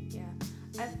 Yeah.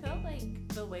 I feel like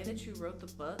the way that you wrote the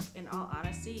book, in all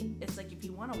honesty, it's like if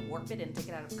you want to warp it and take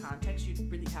it out of context, you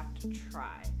really have to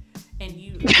try. And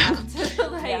you have to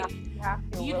like,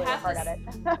 you'd have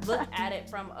to look at it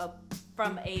from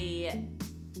an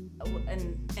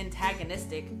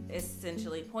antagonistic,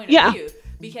 essentially, point of view,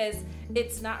 because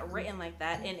it's not written like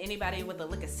that, and anybody with a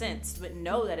lick of sense would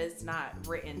know that it's not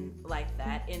written like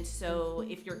that. And so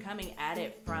if you're coming at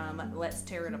it from, let's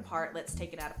tear it apart, let's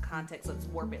take it out of context, let's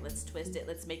warp it, let's twist it,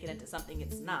 let's make it into something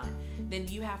it's not, then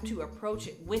you have to approach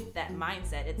it with that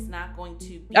mindset. It's not going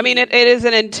to be, I mean, it is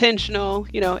an intentional,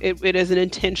 it is an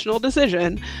intentional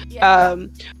decision.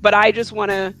 But I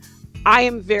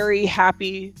am very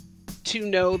happy to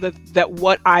know that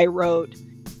what I wrote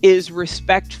is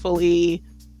respectfully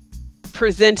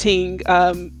presenting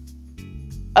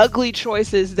ugly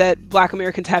choices that Black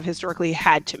Americans have historically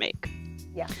had to make.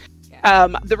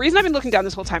 The reason I've been looking down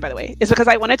this whole time, by the way, is because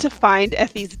I wanted to find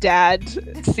Effie's dad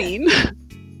scene.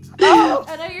 Oh,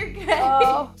 I know you're good.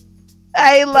 Oh.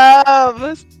 I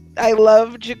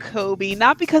love Jacoby,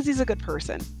 not because he's a good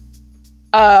person,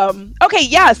 Okay,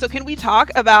 yeah. So can we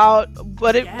talk about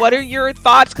what are your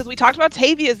thoughts? Because we talked about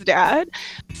Tavia's dad.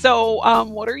 So,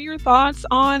 what are your thoughts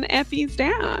on Effie's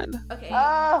dad? Okay.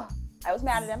 Oh, I was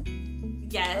mad at him.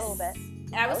 Yes. A little bit.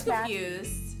 I was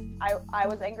confused. I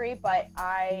was angry, but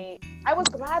I was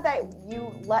glad that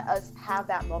you let us have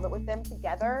that moment with them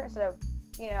together instead of,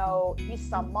 he's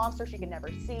some monster she could never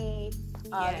see.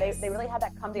 Yes. They really had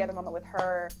that come together moment with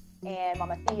her and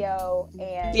Mama Theo,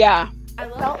 and it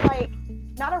felt like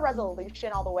not a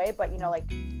resolution all the way, but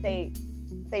they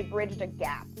bridged a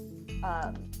gap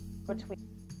between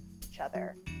each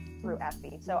other through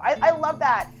Effie. So I love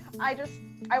that. I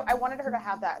wanted her to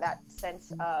have that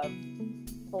sense of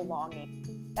belonging.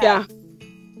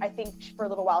 I think for a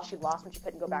little while she lost when she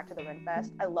couldn't go back to the Ren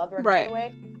Fest. I love the Ren Fest, by the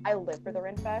way. I live for the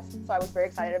Ren Fest, so I was very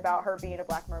excited about her being a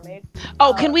black mermaid.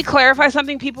 Oh, can we clarify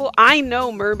something, people? I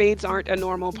know mermaids aren't a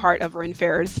normal part of Ren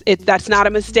Fairs. That's not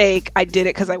a mistake. I did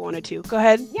it because I wanted to. Go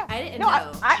ahead. Yeah, I didn't know.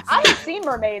 I've seen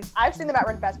mermaids. I've seen them at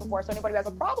Ren Fest before, so anybody who has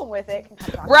a problem with it can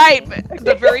come talk Right. to me. But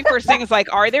the very first thing is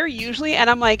like, are there usually?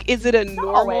 And I'm like, is it a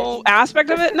normal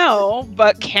aspect of it? No.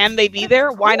 But can they be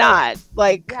there? Why not?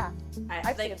 Like, yeah.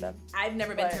 I've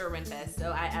never been to a Ren Fest,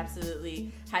 so I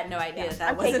absolutely had no idea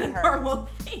that wasn't a normal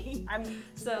thing.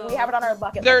 So we have it on our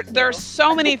bucket list. There's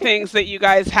so many things that you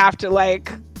guys have to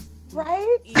like.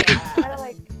 Right? Yeah. I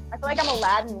feel like I'm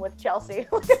Aladdin with Chelsea.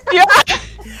 Yeah.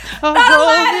 A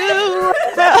whole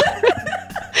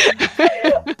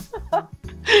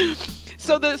new.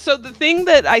 So the thing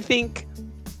that I think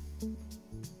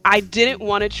I didn't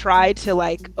want to try to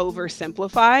like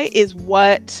oversimplify is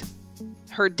what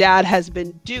her dad has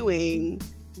been doing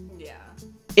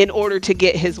in order to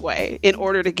get his way, in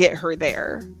order to get her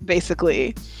there,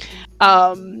 basically.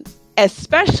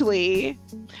 Especially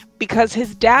because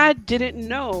his dad didn't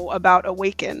know about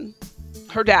Awaken.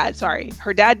 Her dad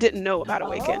didn't know about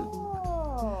Awaken.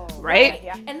 Oh, right?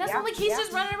 Yeah. And that's like he's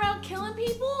just running around killing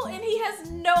people and he has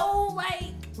no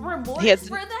remorse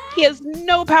for that? He has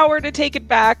no power to take it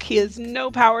back. He has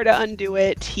no power to undo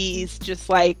it. He's just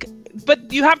like, but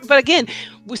again,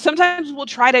 sometimes we'll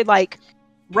try to like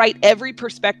write every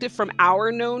perspective from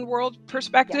our known world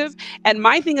perspective. Yes. And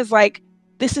my thing is like,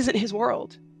 this isn't his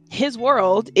world. His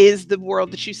world is the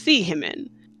world that you see him in.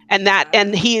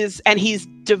 And he's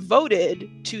devoted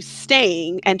to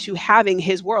staying and to having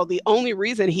his world. The only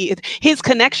reason his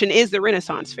connection is the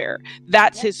Renaissance Fair.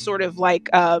 That's his sort of like,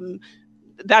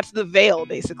 that's the veil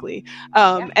basically.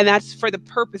 And that was for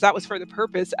the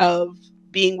purpose of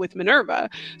being with Minerva.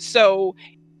 So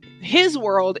his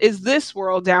world is this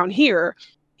world down here.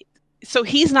 So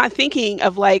he's not thinking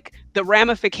of like the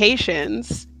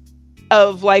ramifications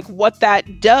of like what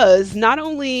that does, not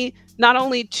only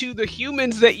to the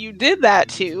humans that you did that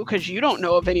to, because you don't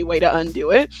know of any way to undo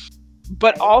it,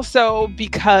 but also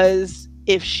because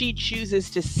if she chooses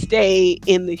to stay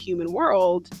in the human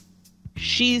world,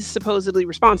 she's supposedly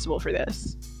responsible for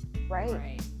this.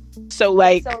 Right. So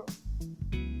like,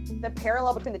 the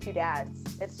parallel between the two dads,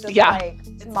 it's just like,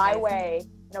 it's my way,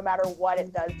 no matter what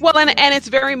it does. Well, and it's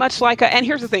very much like and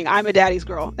here's the thing, I'm a daddy's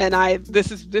girl, and this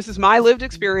is my lived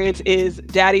experience is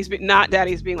not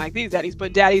daddies being like these daddies,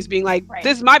 but daddies being like,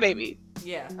 this is my baby.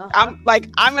 Yeah. I'm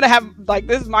gonna have like,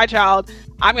 this is my child,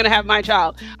 I'm gonna have my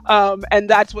child. And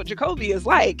that's what Jacoby is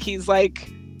like. He's like,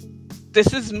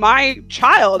 this is my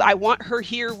child. I want her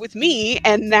here with me.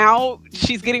 And now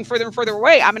she's getting further and further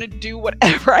away. I'm going to do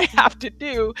whatever I have to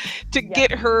do to get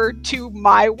her to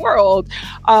my world.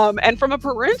 And from a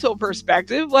parental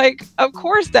perspective, like, of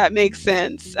course that makes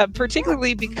sense,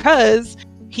 particularly because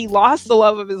he lost the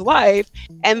love of his life.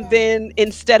 And then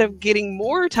instead of getting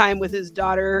more time with his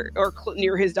daughter or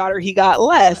near his daughter, he got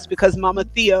less because Mama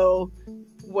Theo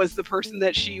was the person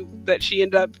that she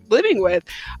ended up living with,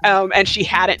 and she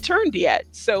hadn't turned yet.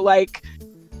 So like,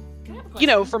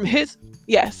 from his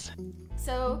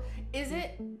So is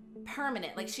it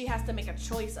permanent? Like she has to make a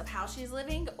choice of how she's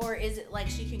living, or is it like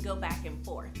she can go back and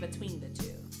forth between the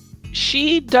two?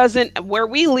 She doesn't. Where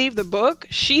we leave the book,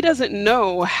 she doesn't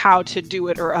know how to do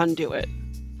it or undo it.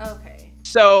 Okay.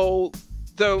 So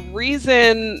the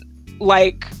reason,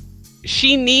 like,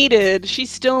 she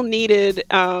still needed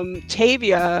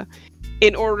Tavia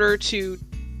in order to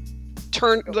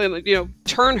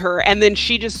turn her, and then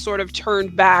she just sort of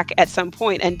turned back at some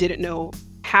point and didn't know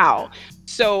how.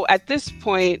 So at this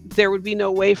point, there would be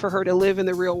no way for her to live in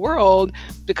the real world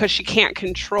because she can't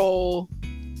control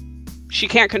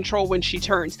when she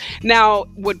turns. Now,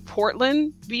 would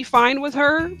Portland be fine with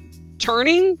her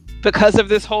turning because of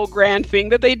this whole grand thing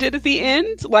that they did at the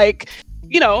end? Like,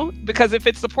 you know, because if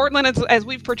it's the Portland as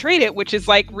we've portrayed it, which is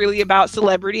like really about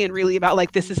celebrity and really about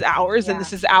like, this is ours and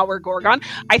this is our Gorgon,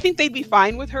 I think they'd be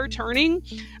fine with her turning,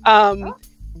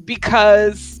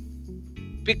 because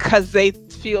they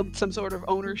feel some sort of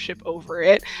ownership over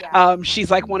it.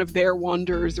 She's like one of their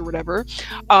wonders or whatever.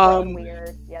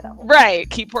 Weird. Yeah, that whole right.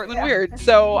 Keep Portland weird.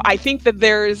 So I think that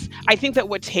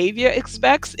what Tavia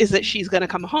expects is that she's going to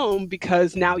come home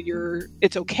because now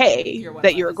it's okay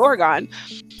that you're a Gorgon.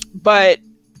 But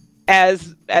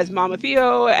as Mama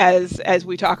Theo, as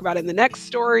we talk about in the next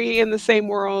story in the same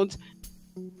world,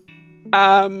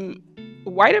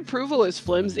 white approval is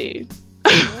flimsy.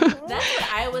 That's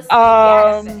what I was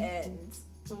thinking at the end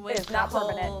with the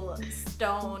whole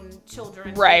stone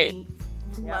children being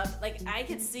loved. Like, I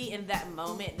could see in that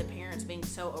moment the parents being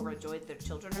so overjoyed their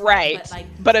children are right.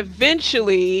 But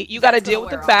eventually you got to deal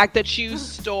with the fact that you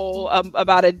stole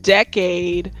about a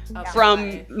decade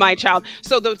from my child.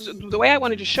 So the way I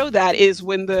wanted to show that is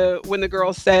when the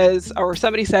girl says, or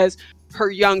somebody says, her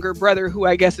younger brother, who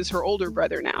I guess is her older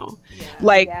brother now,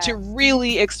 to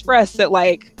really express that,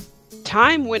 like,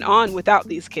 time went on without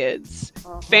these kids.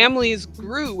 Families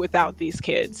grew without these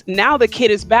kids. Now the kid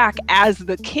is back as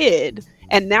the kid,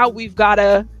 and now we've got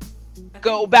to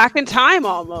go back in time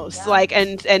almost,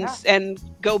 and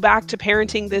go back to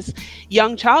parenting this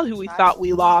young child who we thought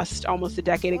we lost almost a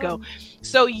decade ago.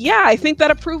 So yeah, I think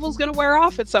that approval's going to wear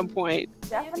off at some point.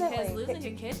 Definitely. Because losing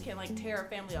a kid can like tear a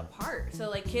family apart. So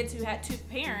like kids who had two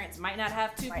parents might not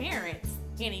have two parents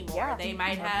anymore. They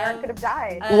might have could have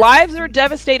died. Lives are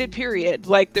devastated, period.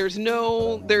 Like there's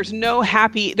no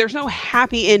happy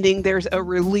ending. There's a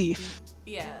relief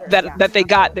that they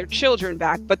got their children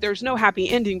back, but there's no happy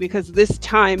ending because this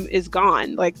time is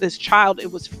gone. Like this child,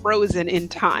 it was frozen in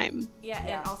time.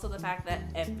 And also the fact that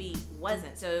Effie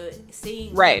wasn't. So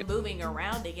seeing them moving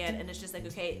around again, and it's just like,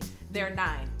 okay, they're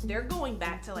 9. They're going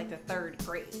back to like the 3rd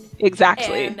grade.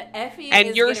 Exactly. And Effie and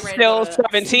is you're still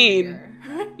 17.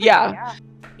 Yeah.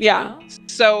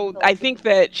 So I think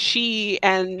that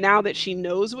and now that she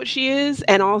knows what she is,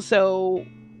 and also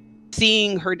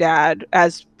seeing her dad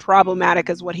as problematic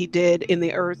as what he did in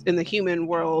the human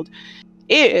world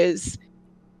is,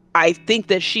 I think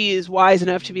that she is wise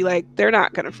enough to be like, they're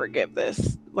not going to forgive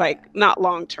this, like not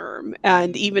long term.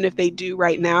 And even if they do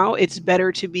right now, it's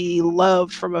better to be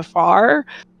loved from afar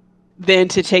than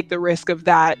to take the risk of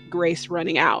that grace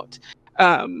running out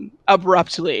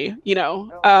abruptly,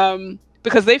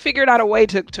 because they figured out a way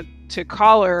to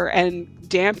call her and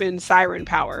dampen siren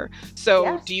power.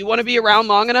 So do you want to be around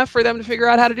long enough for them to figure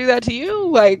out how to do that to you?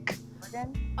 Like,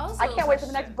 also, I can't wait for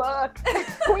the next book.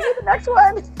 Can we get the next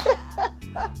one?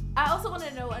 I also want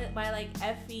to know why like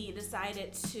Effie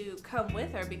decided to come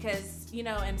with her, because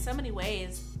in so many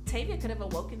ways Tavia could have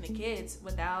awoken the kids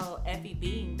without Effie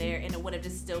being there, and it would have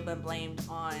just still been blamed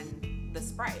on the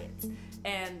sprites.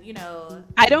 And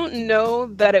I don't know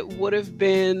that it would have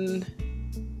been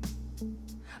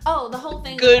the whole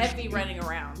thing with Effie running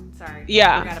around. Sorry.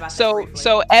 Yeah.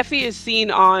 So Effie is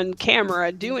seen on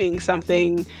camera doing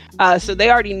something. So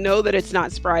they already know that it's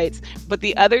not sprites. But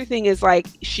the other thing is, like,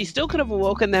 she still could have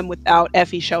awoken them without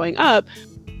Effie showing up.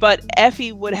 But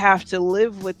Effie would have to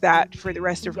live with that for the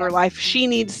rest of her life. She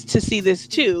needs to see this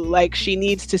too. Like, she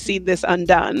needs to see this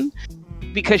undone,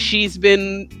 because she's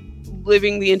been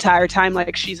living the entire time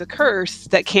like she's a curse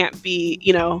that can't be,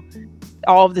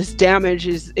 all of this damage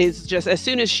is just, as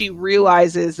soon as she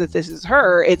realizes that this is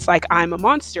her, it's like, I'm a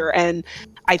monster. And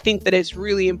I think that it's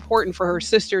really important for her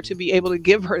sister to be able to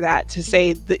give her that, to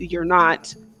say that you're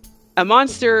not a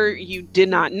monster, you did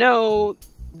not know,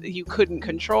 you couldn't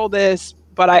control this,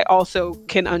 but I also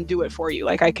can undo it for you.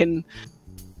 Like I can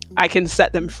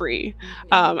set them free.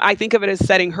 I think of it as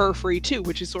setting her free too,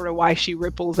 which is sort of why she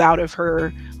ripples out of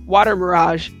her water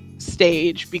mirage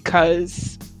stage,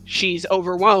 because she's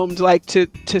overwhelmed, like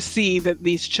to see that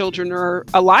these children are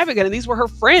alive again. And these were her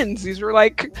friends. These were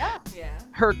like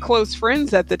her close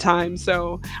friends at the time.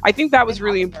 So I think that was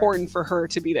really important for her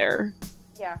to be there.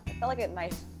 Yeah, it felt like a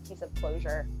nice piece of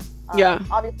closure.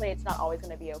 Obviously it's not always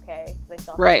going to be okay. They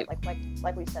still have to,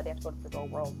 like we said, they have to go to the real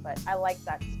world. But I like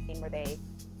that scene where they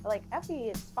are like, Effie,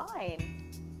 it's fine.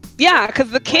 Yeah,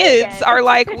 because the kids are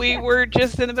like, we were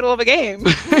just in the middle of a game.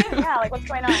 Yeah, like, what's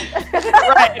going on?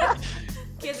 Right.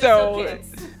 Kids so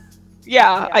kids.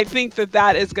 Yeah, I think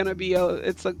that is going to be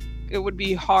it would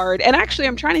be hard. And actually,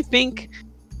 I'm trying to think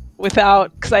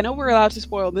because I know we're allowed to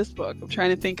spoil this book. I'm trying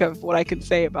to think of what I can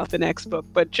say about the next book,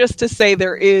 but just to say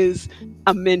there is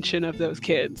a mention of those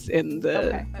kids in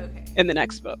the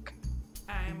next book.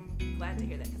 I'm glad to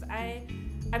hear that, because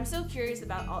I'm so curious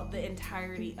about all the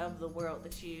entirety of the world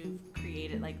that you've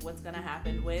created. Like, what's gonna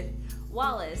happen with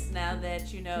Wallace now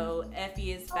that, you know,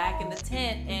 Effie is back in the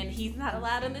tent and he's not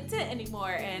allowed in the tent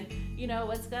anymore, and, you know,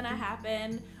 what's gonna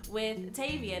happen with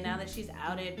Tavia now that she's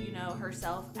outed, you know,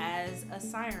 herself as a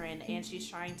siren and she's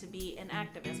trying to be an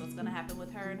activist. What's gonna happen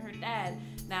with her and her dad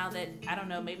now that, I don't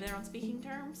know, maybe they're on speaking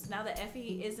terms now that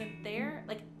Effie isn't there?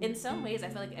 Like, in some ways I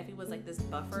feel like Effie was like this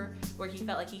buffer where he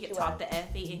felt like he could talk to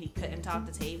Effie and he couldn't talk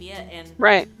to Tavia, and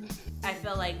right. I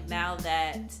feel like now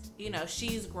that, you know,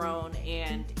 she's grown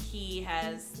and he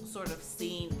has sort of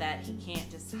seen that he can't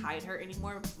just hide her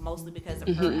anymore, mostly because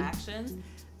of her actions,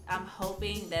 I'm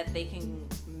hoping that they can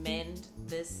mend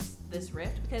this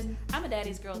rift, because I'm a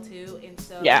daddy's girl too, and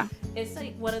so it's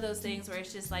like one of those things where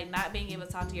it's just like not being able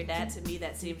to talk to your dad, to me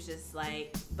that seems just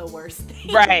like the worst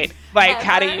thing, right? Like ever.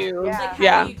 how do you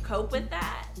how do you cope with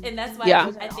that? And that's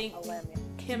why I think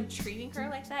him treating her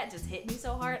like that just hit me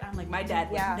so hard. I'm like, my dad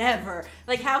would never.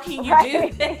 Like, how can you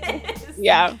do this?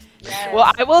 Yeah. Yes.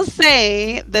 Well, I will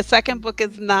say the second book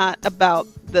is not about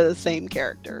the same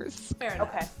characters. Fair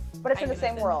enough. Okay. But it's in the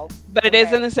same world. But it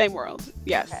is in the same world.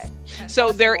 Yes. Okay.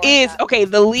 So there is,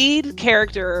 the lead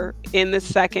character in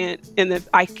the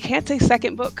I can't say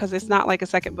second book because it's not like a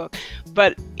second book,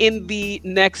 but in the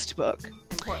next book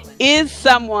is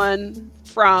someone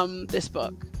from this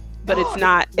book. But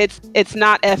it's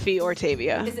not Effie or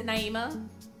Tavia. Is it Naima?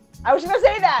 I was just gonna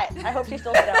say that. I hope she's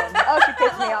still stoned. Oh, she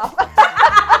pissed me off.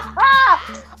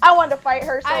 I wanted to fight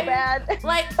her so bad.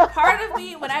 Like, part of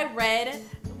me, when I read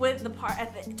with the part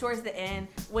towards the end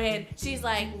when she's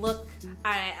like, look,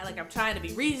 I'm trying to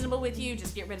be reasonable with you,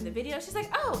 just get rid of the video. She's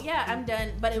like, oh yeah, I'm done,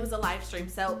 but it was a live stream,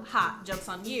 so joke's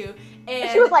on you.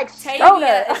 And she was like,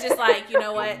 Tavia is just like, you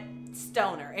know what,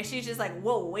 stoner, and she's just like,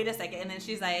 whoa, wait a second, and then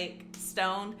she's like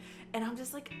stoned. And I'm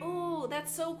just like, oh,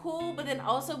 that's so cool. But then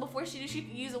also, before she could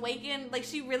use Awaken, like,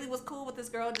 she really was cool with this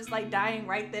girl just like dying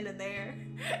right then and there.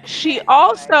 She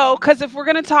also, because if we're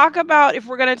gonna talk about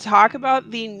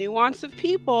the nuance of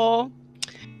people,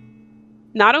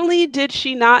 not only did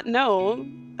she not know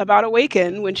about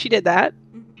Awaken when she did that,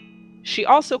 she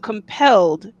also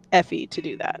compelled Effie to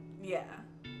do that. Yeah.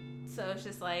 So it's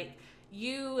just like,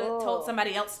 you told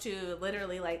somebody else to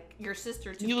literally, like, your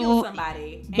sister to kill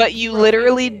somebody. But you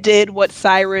literally did what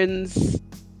sirens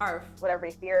are. What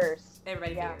everybody fears.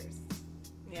 Everybody fears.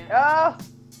 Yeah. Oh.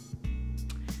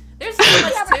 There's so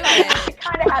much to it. She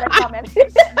kind of had a comment.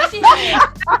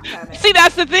 See,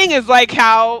 that's the thing, is like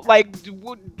how, like,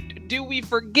 do we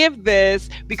forgive this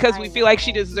because we feel like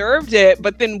she deserved it,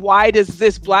 but then why does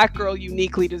this black girl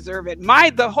uniquely deserve it?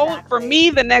 For me,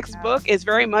 the next book is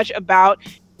very much about,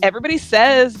 everybody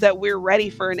says that we're ready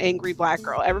for an angry black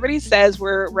girl. Everybody says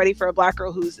we're ready for a black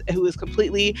girl who is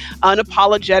completely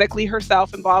unapologetically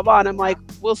herself and blah blah. And I'm like,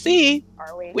 we'll see.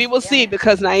 Are we? We will see,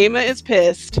 because Naima is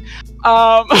pissed.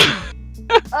 Oh,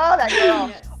 that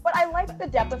girl. But I like the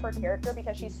depth of her character,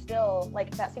 because she's still, like,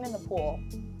 that scene in the pool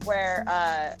where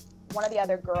one of the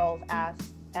other girls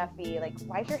asked Effie, like,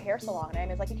 why is your hair so long? And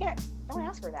Naima's like, don't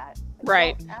ask her that.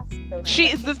 Right.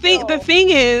 The thing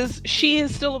is, she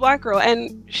is still a black girl,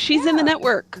 and she's in the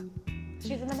network.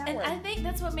 She's in the network. And I think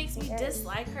that's what makes me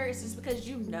dislike her, is just because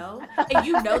you know, and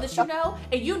you know that you know,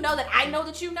 and you know that I know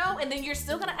that you know, and then you're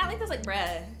still gonna act like this. Like,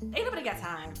 bruh, ain't nobody got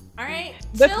time. All right.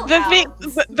 The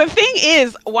thing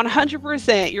is,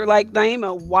 100%. You're like,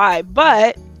 Naima, why?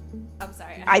 But I'm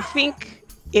sorry. I think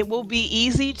it will be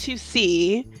easy to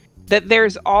see that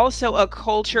there's also a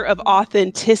culture of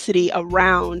authenticity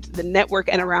around the network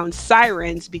and around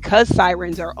sirens, because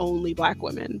sirens are only black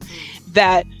women,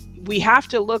 that we have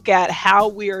to look at how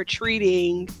we're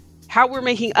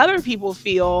making other people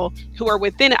feel who are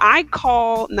within it. I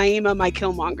call Naima my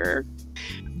Killmonger,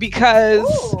 because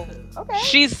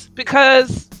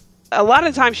because a lot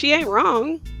of times she ain't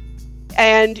wrong.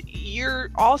 And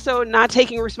you're also not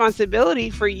taking responsibility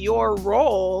for your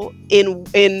role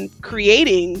in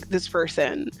creating this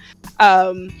person.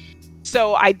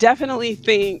 So I definitely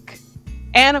think,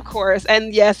 and of course,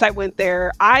 and yes, I went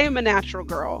there. I am a natural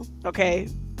girl, okay?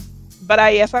 But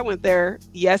I went there.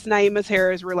 Yes, Naima's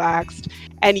hair is relaxed.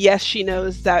 And yes, she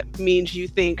knows that means you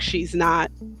think she's not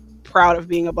proud of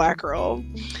being a black girl.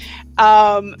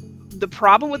 The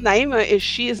problem with Naima is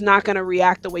she is not going to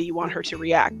react the way you want her to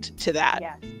react to that.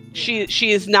 Yes.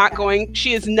 She is not going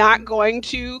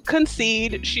to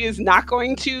concede. She is not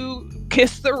going to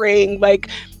kiss the ring. Like,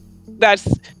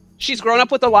 she's grown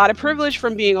up with a lot of privilege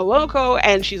from being a loco,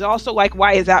 and she's also like,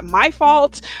 why is that my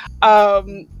fault?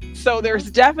 So there's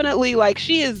definitely, like,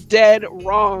 she is dead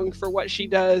wrong for what she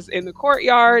does in the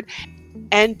courtyard.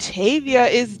 And Tavia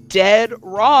is dead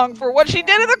wrong for what she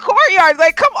did in the courtyard.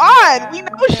 Like, come on, we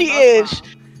know she is.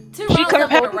 Two She wrongs don't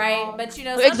make a compared- right, but you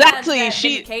know, Exactly, sometimes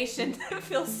she- that vindication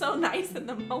feels so nice in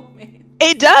the moment.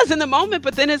 It does in the moment,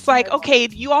 but then it's like, okay,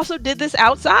 you also did this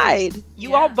outside. You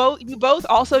both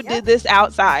also did this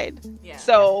outside. Yeah.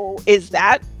 So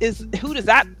who does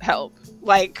that help?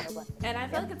 Like, And I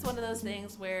feel like it's one of those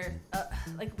things where,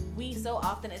 like, we so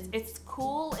often, it's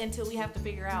cool until we have to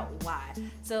figure out why.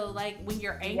 So, like, when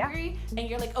you're angry and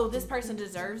you're like, oh, this person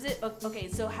deserves it. Okay,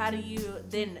 so how do you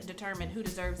then determine who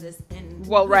deserves this and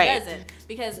who doesn't?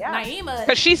 Because Naima,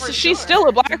 because she's still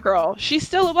a black girl. She's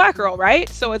still a black girl, right?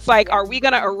 So it's like, are we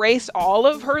gonna erase all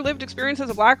of her lived experience as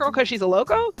a black girl because she's a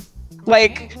loco?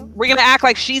 Like, we're gonna act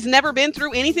like she's never been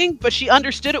through anything, but she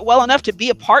understood it well enough to be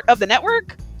a part of the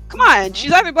network? Come on,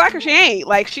 she's either black or she ain't.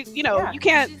 Like, she, you know, you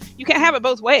can't have it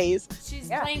both ways. She's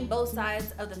playing both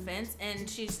sides of the fence, and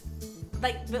she's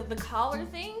like the collar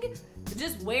thing,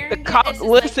 just wearing.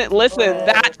 Listen.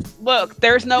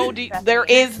 There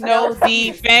is no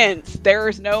defense. There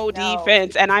is no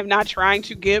defense, and I'm not trying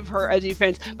to give her a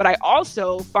defense. But I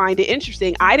also find it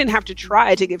interesting. I didn't have to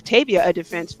try to give Tavia a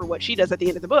defense for what she does at the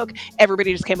end of the book.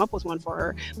 Everybody just came up with one for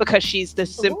her because she's the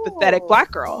sympathetic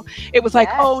black girl. It was like,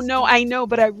 oh no, I know,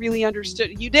 but I really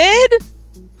understood. You did.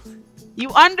 You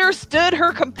understood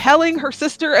her compelling her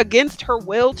sister against her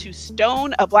will to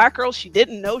stone a black girl she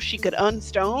didn't know she could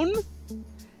unstone?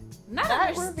 Not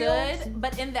understood,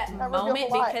 but in that moment,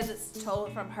 because it's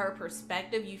told from her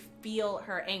perspective, you feel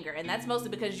her anger, and that's mostly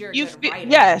because you're a good writer.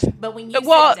 Yes, but when you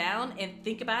sit down and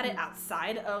think about it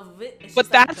outside of it, it's but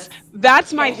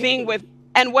that's my thing with,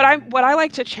 and what I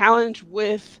like to challenge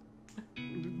with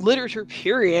literature,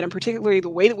 period, and particularly the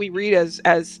way that we read as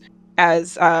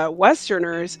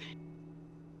Westerners.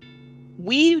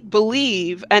 We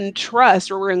believe and trust,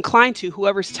 or we're inclined to,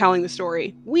 whoever's telling the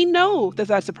story. We know that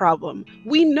that's a problem.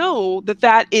 We know that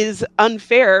that is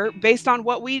unfair based on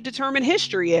what we determine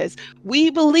history is.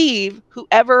 We believe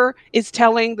whoever is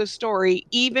telling the story,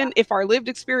 even if our lived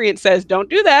experience says, don't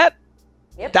do that.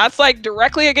 That's like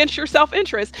directly against your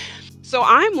self-interest. So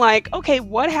I'm like, okay,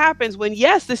 what happens when,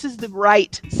 yes, this is the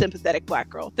right sympathetic black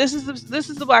girl. This is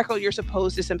the black girl you're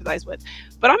supposed to sympathize with.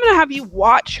 But I'm going to have you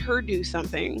watch her do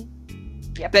something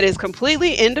that is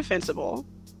completely indefensible.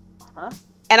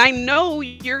 And I know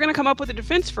you're going to come up with a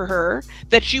defense for her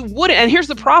that you wouldn't. And here's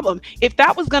the problem. If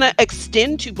that was going to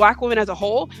extend to black women as a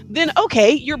whole, then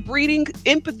okay, you're breeding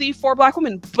empathy for black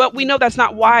women. But we know that's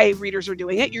not why readers are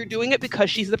doing it. You're doing it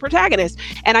because she's the protagonist.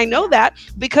 And I know that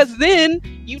because then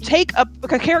you take a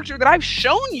character that I've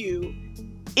shown you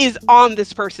is on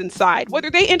this person's side, whether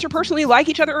they interpersonally like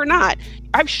each other or not.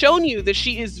 I've shown you that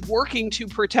she is working to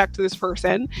protect this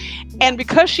person. And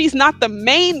because she's not the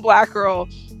main black girl,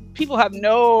 people have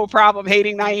no problem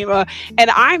hating Naima. And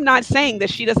I'm not saying that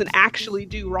she doesn't actually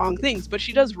do wrong things, but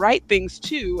she does right things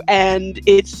too. And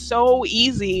it's so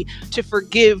easy to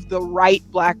forgive the right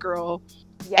black girl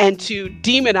and to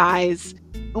demonize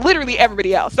literally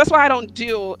everybody else. That's why I don't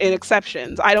deal in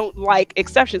exceptions. I don't like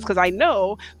exceptions because I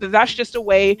know that that's just a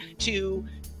way to,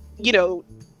 you know,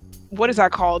 what is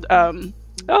that called?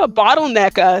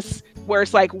 Bottleneck us, where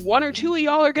it's like one or two of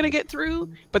y'all are going to get through,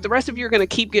 but the rest of you are going to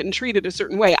keep getting treated a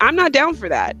certain way. I'm not down for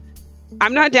that.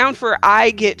 I'm not down for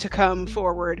I get to come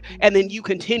forward and then you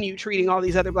continue treating all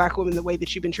these other black women the way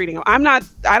that you've been treating them. I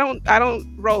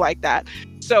don't roll like that.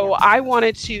 So I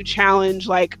wanted to challenge,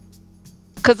 like,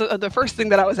 because the first thing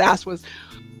that I was asked was,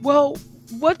 well,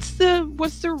 what's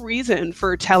the reason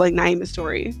for telling Naima's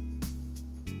story?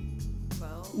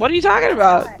 Well, what are you talking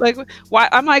about? Like, why?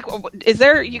 I'm like, is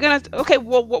there, okay,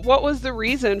 well, what was the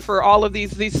reason for all of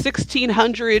these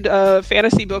 1,600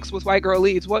 fantasy books with white girl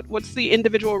leads? What's the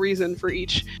individual reason for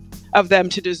each of them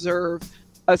to deserve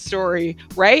a story,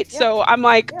 right? Yeah. So I'm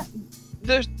like,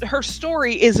 her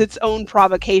story is its own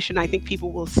provocation. I think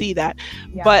people will see that.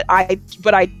 Yeah. But I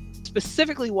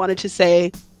specifically wanted to say,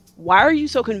 why are you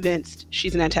so convinced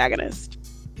she's an antagonist?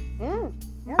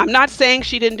 I'm not saying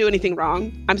she didn't do anything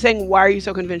wrong. I'm saying, why are you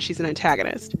so convinced she's an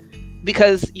antagonist?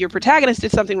 Because your protagonist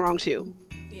did something wrong too.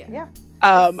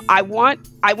 I want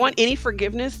any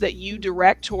forgiveness that you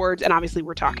direct towards, and obviously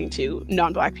we're talking to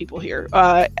non-black people here,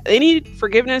 any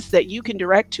forgiveness that you can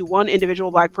direct to one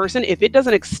individual black person, if it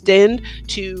doesn't extend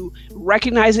to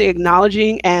recognizing,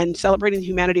 acknowledging, and celebrating the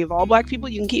humanity of all black people,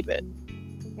 you can keep it.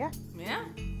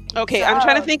 Okay, so, I'm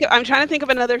trying to think of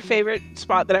another favorite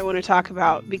spot that I want to talk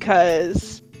about,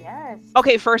 because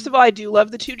okay, first of all, I do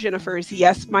love the two Jennifers.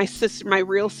 Yes, my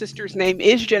real sister's name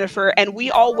is Jennifer, and we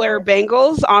all wear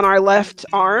bangles on our left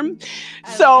arm.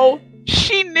 So she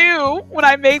she knew when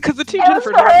I made, because the two That was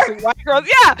Jennifers are her. obviously white girls.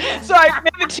 Yeah. So I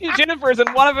made the two Jennifers,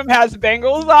 and one of them has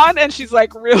bangles on, and she's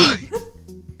like, really?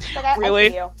 Like,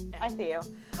 Really? I see you.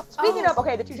 Speaking of,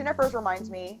 okay, the two Jennifers reminds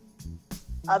me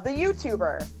of the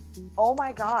YouTuber. Oh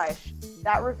my gosh,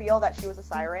 that reveal that she was a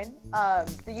siren. The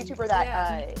YouTuber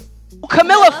that,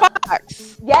 Camilla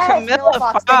Fox. yes, Camilla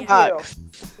Fox. Thank Fox.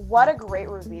 you. What a great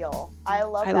reveal. I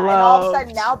love that. I And all of a loved-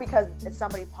 sudden now, because it's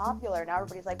somebody popular, now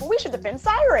everybody's like, well, we should defend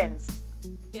sirens.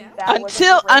 Yeah. That was a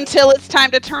great- Until it's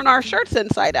time to turn our shirts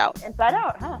inside out. Inside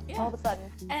Out, huh? Yeah. All of a sudden.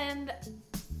 And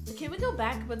can we go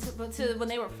back to when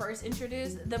they were first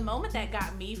introduced? The moment that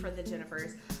got me for the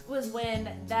Jennifers was when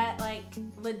that like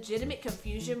legitimate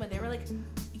confusion when they were like,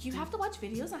 you have to watch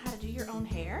videos on how to do your own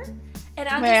hair, and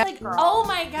I'm Man. just like, oh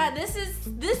my god, this is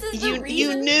the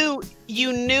reason.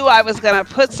 You knew I was gonna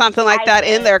put something like I that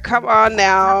in did. there. Come on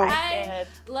now. I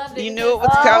loved it. You knew it was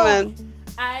because coming.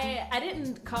 I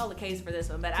didn't call the case for this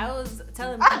one, but I was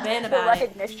telling Ben The about it.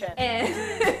 recognition.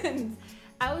 And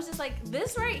I was just like,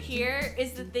 this right here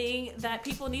is the thing that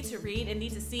people need to read and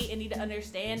need to see and need to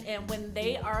understand. And when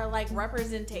they are like,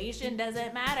 representation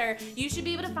doesn't matter. You should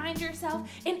be able to find yourself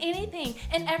in anything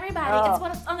and everybody. It's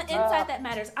what's on the inside that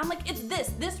matters. I'm like, it's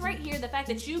this right here. The fact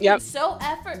that you can so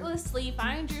effortlessly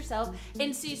find yourself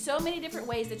and see so many different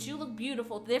ways that you look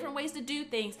beautiful, different ways to do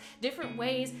things, different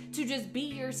ways to just be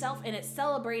yourself, and it's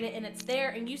celebrated and it's there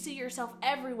and you see yourself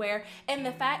everywhere. And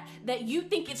the fact that you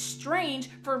think it's strange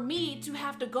for me to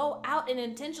have to go out and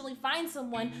intentionally find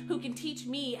someone who can teach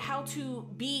me how to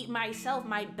be myself,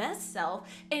 my best self,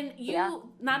 and you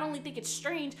not only think it's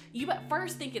strange, you at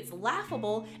first think it's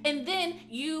laughable, and then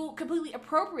you completely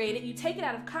appropriate it, you take it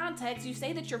out of context, you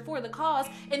say that you're for the cause,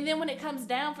 and then when it comes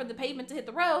down for the pavement to hit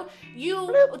the road,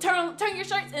 you turn your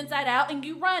shirts inside out and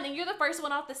you run, and you're the first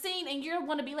one off the scene, and you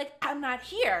want to be like, I'm not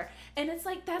here. And it's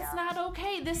like, that's not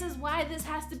okay. This is why this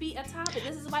has to be a topic.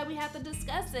 This is why we have to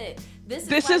discuss it.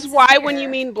 This is why when you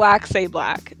mean black, say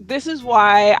black. This is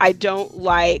why I don't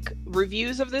like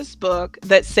reviews of this book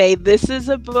that say this is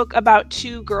a book about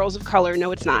two girls of color.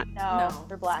 No, it's not. No,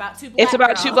 they're black. It's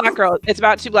about two black girls. It's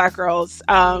about two black girls.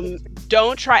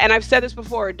 Don't try, and I've said this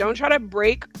before, don't try to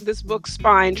break this book's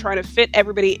spine trying to fit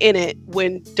everybody in it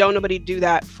when don't nobody do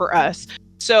that for us.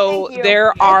 So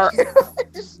there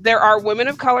are women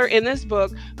of color in this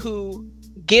book who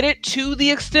get it to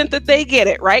the extent that they get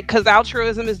it, right? Because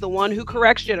Altruism is the one who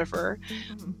corrects Jennifer.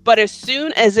 But as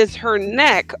soon as it's her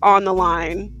neck on the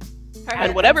line,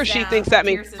 and whatever she thinks that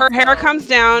means, her hair comes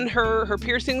down, her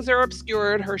piercings are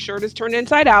obscured, her shirt is turned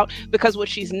inside out, because what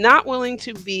she's not willing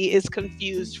to be is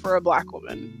confused for a black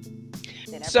woman.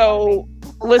 So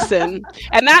listen,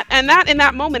 and that in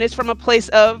that moment is from a place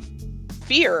of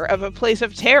fear, of a place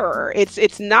of terror.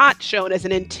 It's not shown as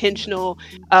an intentional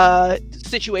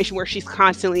situation where she's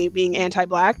constantly being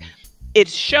anti-black.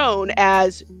 It's shown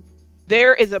as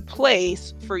there is a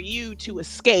place for you to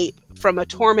escape from a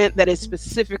torment that is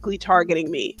specifically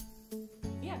targeting me.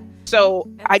 Yeah. So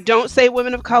I don't say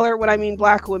women of color when I mean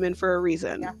black women for a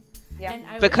reason. Yeah.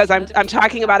 Because I'm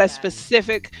talking about a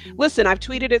specific. Listen, I've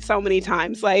tweeted it so many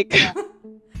times. Like,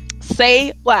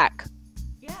 say black.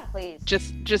 Yeah. Please.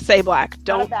 Just say black.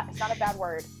 Don't. It's not a bad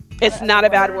word. It's not a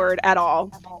bad word at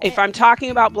all. If I'm talking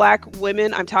about black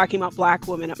women, I'm talking about black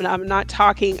women. I'm not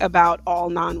talking about all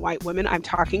non-white women. I'm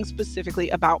talking specifically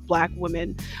about black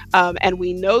women. And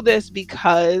we know this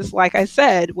because, like I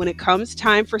said, when it comes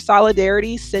time for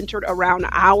solidarity centered around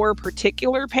our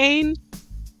particular pain,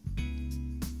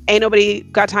 ain't nobody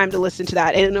got time to listen to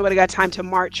that. Ain't nobody got time to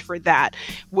march for that.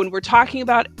 When we're talking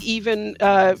about even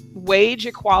wage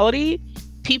equality,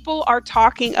 people are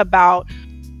talking about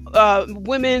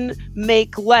women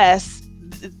make less,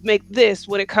 make this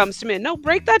when it comes to men. No,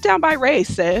 break that down by race,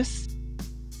 sis.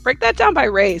 Break that down by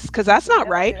race, because that's not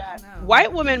right. No.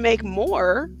 White women make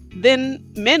more than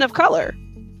men of color.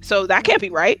 So that can't be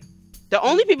right. The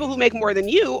only people who make more than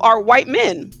you are white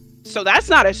men. So that's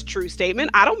not a true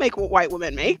statement. I don't make what white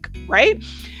women make, right?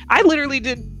 I literally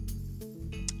did.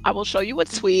 I will show you a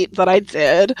tweet that I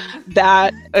did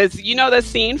that is, you know, the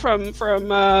scene from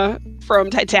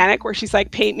Titanic where she's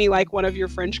like, paint me like one of your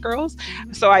French girls.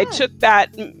 So I took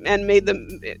that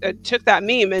and took that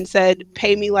meme and said,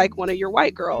 pay me like one of your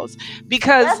white girls.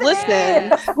 Because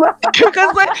listen,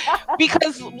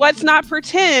 because let's not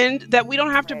pretend that we don't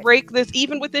have to break this,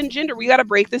 even within gender. We got to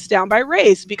break this down by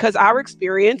race because our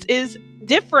experience is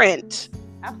different.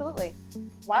 Absolutely.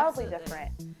 Wildly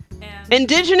different. And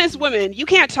indigenous women, you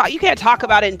can't talk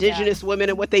about indigenous women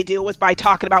and what they deal with by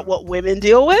talking about what women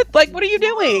deal with. Like, what are you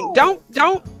doing?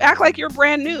 Don't act like you're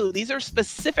brand new. These are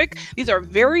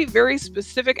very, very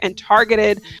specific and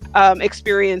targeted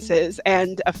experiences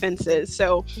and offenses.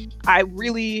 So I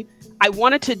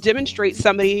wanted to demonstrate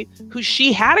somebody who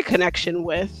she had a connection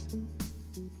with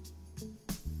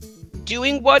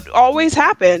doing what always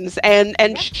happens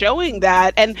and showing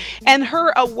that and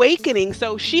her awakening.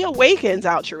 So she awakens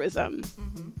altruism.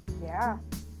 Yeah.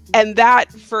 And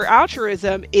that for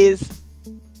altruism is,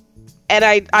 and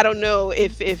I don't know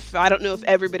if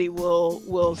everybody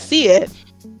will see it,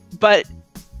 but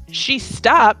she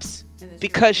stops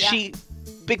because she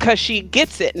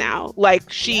gets it now. Like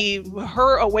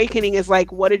her awakening is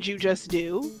like, what did you just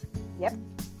do? Yep.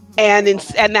 And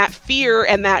that fear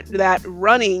and that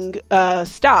running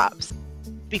stops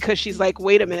because she's like,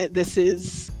 wait a minute, this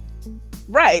is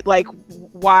right. Like,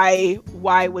 why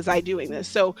was I doing this?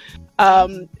 So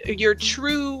your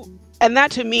true, and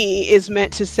that to me is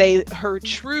meant to say her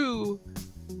true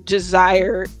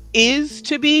desire is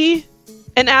to be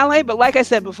an ally. But like I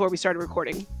said before we started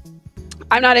recording,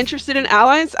 I'm not interested in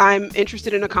allies. I'm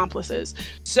interested in accomplices.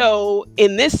 So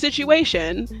in this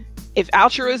situation, if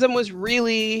altruism was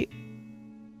really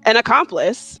an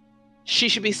accomplice, she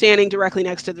should be standing directly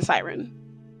next to the siren.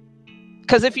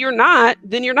 Because if you're not,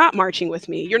 then you're not marching with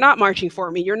me. You're not marching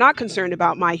for me. You're not concerned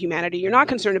about my humanity. You're not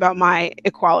concerned about my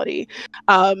equality.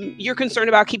 You're concerned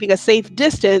about keeping a safe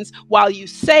distance while you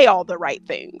say all the right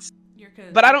things.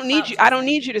 But I don't need you. I don't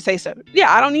need you to say stuff.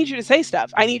 Yeah, I don't need you to say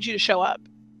stuff. I need you to show up.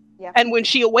 Yeah. And when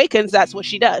she awakens, that's what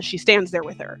she does. She stands there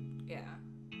with her. Yeah.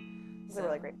 It's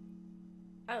really great.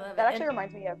 I love it. That actually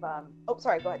reminds me of oh,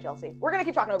 sorry, go ahead, Chelsea. We're gonna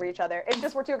keep talking over each other. It's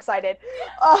just we're too excited.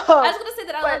 I was gonna say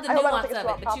that I love the nuance of it,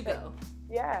 but you go.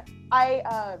 Yeah.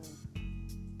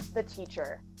 The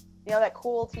teacher. You know, that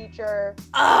cool teacher.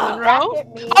 Monroe?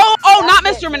 Not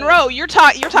Mr. Monroe. You're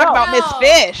talking about Miss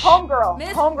Fish. Homegirl.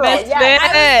 Miss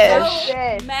Yeah.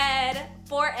 Fish. Mad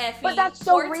for Effie. But that's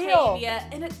so real. Tavia,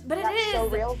 but it that's is so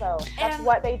real, though. That's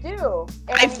what they do.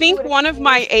 And I think one of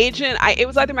my agent, it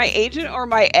was either my agent or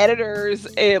my editors,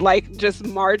 like just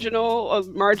margin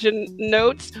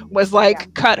notes was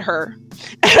like, cut her.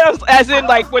 As in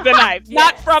like with a knife,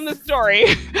 not from the story.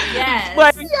 Yes.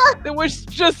 Like, it was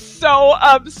just so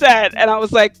upset. And I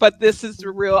was like, but this is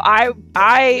real.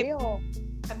 Real.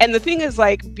 And the thing is,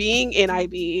 like, being in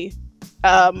IB,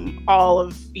 all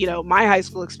of, my high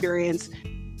school experience,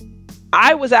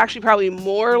 I was actually probably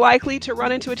more likely to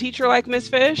run into a teacher like Miss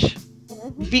Fish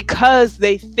because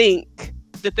they think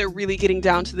that they're really getting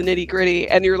down to the nitty gritty.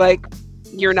 And you're like,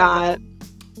 you're not.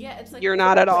 Yeah, it's like you're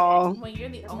not at all. When you're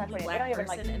the only black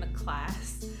person in a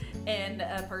class and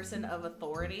a person of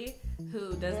authority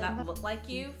who does not look like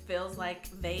you feels like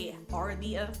they are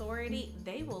the authority,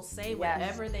 they will say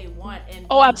whatever they want and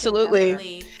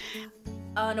absolutely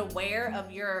unaware of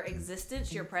your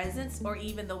existence, your presence, or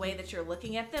even the way that you're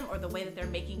looking at them or the way that they're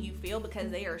making you feel,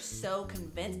 because they are so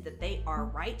convinced that they are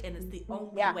right and it's the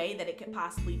only way that it could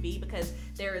possibly be, because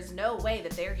there is no way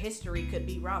that their history could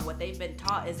be wrong. What they've been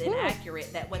taught is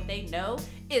inaccurate, that what they know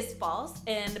is false,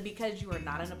 and because you are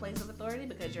not in a place of authority,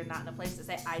 because you're not in a place to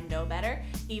say I know better,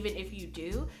 even if you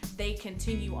do, they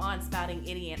continue on spouting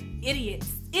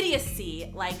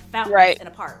idiocy like fountains in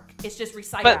a park. It's just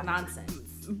recycled nonsense.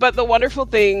 But the wonderful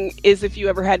thing is, if you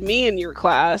ever had me in your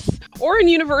class or in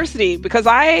university, because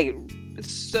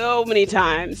so many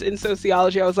times in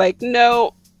sociology, I was like,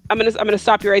 no, I'm gonna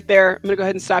stop you right there. I'm gonna go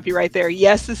ahead and stop you right there.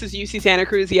 Yes, this is UC Santa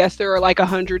Cruz. Yes, there are like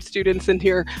 100 students in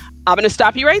here. I'm gonna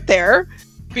stop you right there,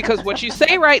 because what you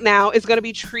say right now is gonna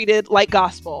be treated like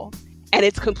gospel. And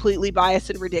it's completely biased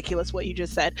and ridiculous what you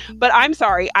just said. But I'm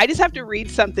sorry, I just have to read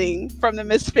something from the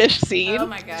Miss Fish scene. Oh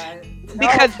my God.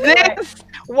 Because this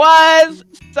was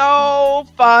so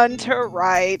fun to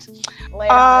write.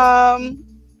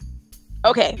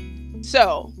 Okay,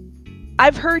 so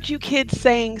I've heard you kids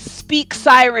saying "speak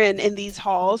siren" in these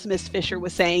halls, Miss Fisher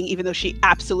was saying, even though she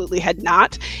absolutely had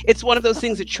not. It's one of those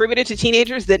things attributed to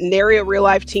teenagers that nary a real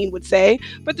life teen would say,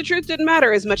 but the truth didn't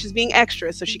matter as much as being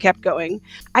extra, so she kept going.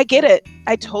 I get it.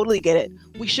 I totally get it.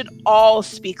 We should all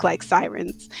speak like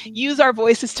sirens. Use our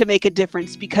voices to make a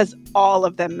difference, because all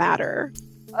of them matter.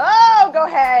 Oh, go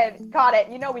ahead. Caught it.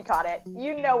 You know we caught it.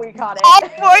 All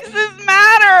voices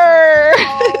matter.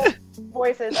 All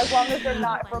voices, as long as they're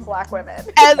not from Black women.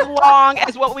 As long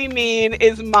as what we mean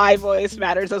is my voice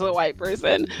matters as a white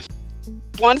person.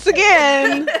 Once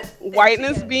again,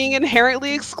 whiteness being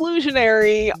inherently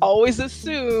exclusionary always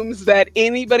assumes that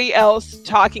anybody else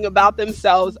talking about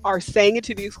themselves are saying it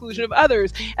to the exclusion of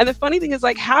others. And the funny thing is,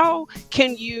 like, how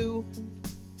can you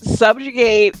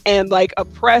subjugate and like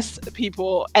oppress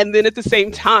people, and then at the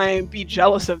same time be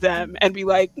jealous of them and be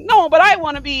like, no, but I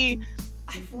want to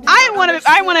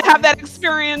have that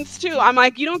experience too. I'm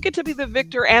like, you don't get to be the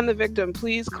victor and the victim.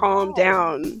 Please calm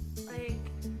down. Like,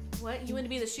 what? You want to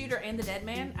be the shooter and the dead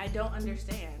man? I don't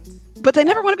understand. But they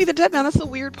never want to be the dead man. That's the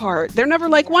weird part. They're never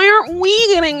like, why aren't we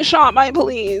getting shot by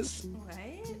police?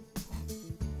 Right?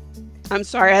 I'm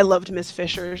sorry. I loved Miss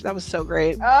Fisher. That was so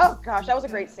great. Oh gosh, that was a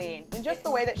great scene. And just the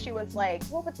way that she was like,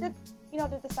 well, but did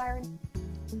the siren?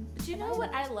 But you know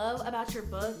what I love about your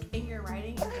book and your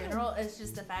writing in general is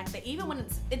just the fact that even when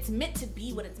it's meant to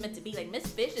be what it's meant to be, like Miss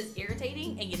Fish is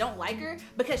irritating and you don't like her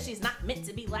because she's not meant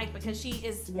to be liked, because she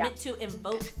is meant to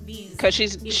invoke these. Because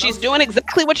she's doing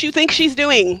exactly what you think she's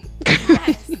doing.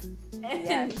 Yes. And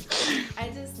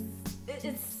Yes.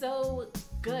 it's so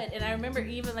good. And I remember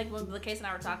even like when Case and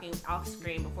I were talking off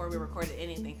screen before we recorded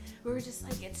anything, we were just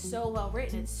like, it's so well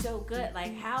written, it's so good.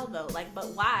 Like, how though? Like, but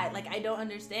why? Like, I don't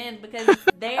understand, because it's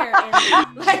there. And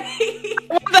like, I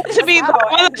want that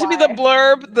to be the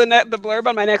blurb. The blurb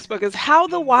on my next book is how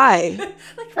the why.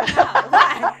 like, how?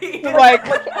 Why?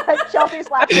 Like Chelsea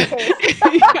slapped the case.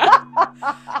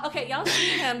 Okay, y'all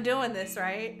see him doing this,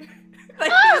 right?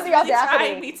 Like, Oh, he's the really audacity.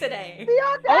 trying me today. The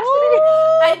audacity.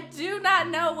 I do not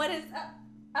know what is.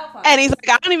 Alphonse. And he's like,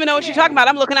 I don't even know what you're talking about.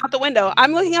 I'm looking out the window.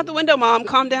 I'm looking out the window, Mom.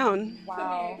 Calm down.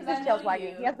 Wow. Come here, 'cause I His tail's know wagging.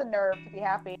 you. He has the nerve to be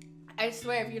happy. I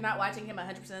swear, if you're not watching him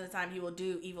 100% of the time, he will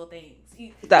do evil things.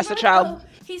 That's the child.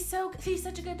 He's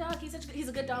such a good dog. He's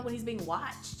a good dog when he's being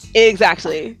watched.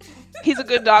 Exactly. He's a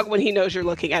good dog when he knows you're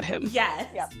looking at him. Yes.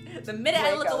 Yep. The minute There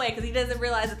I you look go. away, because he doesn't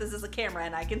realize that this is a camera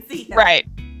and I can see him. Right.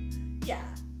 Yeah.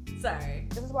 Sorry.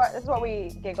 This is what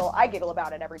we giggle. I giggle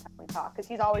about it every time we talk, because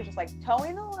he's always just like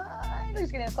towing the line.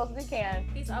 He's getting as close as he can.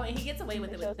 He gets away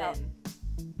with it with shows Ben. how-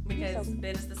 Because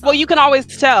Ben is the Well, you can always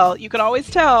tell. You can always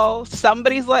tell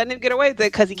somebody's letting him get away with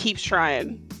it because he keeps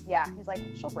trying. Yeah, he's like,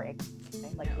 she'll break.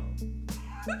 Like,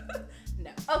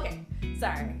 No. Okay.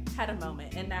 Sorry. Had a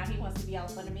moment. And now he wants to be all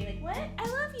fun to me like, what? I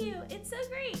love you. It's so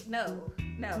great. No.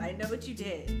 I know what you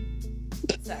did.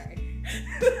 Sorry.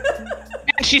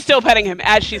 And she's still petting him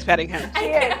as she's petting him.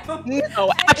 I know.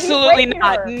 No, absolutely breaking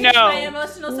not. her. He's my No.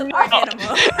 emotional support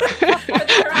animal for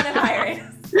the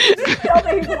coronavirus.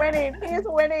 Chelsea, he's winning. He's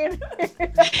winning.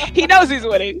 He knows he's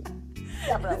winning.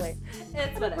 Definitely.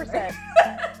 It's whatever.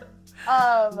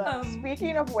 100%.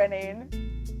 Speaking of winning,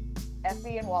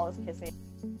 Effie and Wallace kissing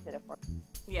did it for me.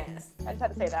 Yes. I just had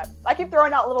to say that. I keep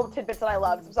throwing out little tidbits that I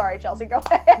love. I'm sorry, Chelsea. Go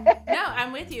ahead. No,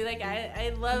 I'm with you. Like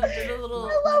I love the little.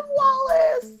 I love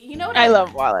Wallace. You know what? I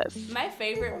love Wallace. My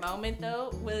favorite moment though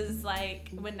was like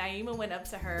when Naima went up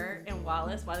to her and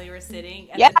Wallace while they were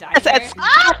sitting at Yes, the diner, that's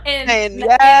and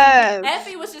yes.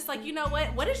 Effie was just like, you know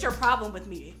what? What is your problem with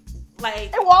me?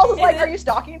 Like, And Wallace was like, then- are you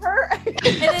stalking her? And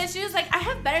then she was like, I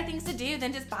have better things to do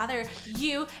than just bother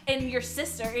you and your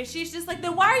sister. And she's just like,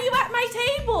 then why are you at my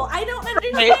table? I don't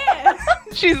understand.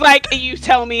 She's like, you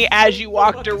tell me as you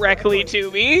walk directly to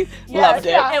me. Yes, Loved it.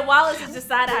 yeah. And Wallace is just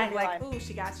side-eyeing like, ooh,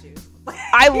 she got you.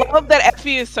 I love that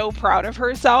Effie is so proud of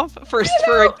herself for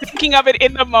thinking of it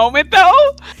in the moment,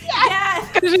 though. Yes.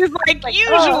 Because she's like,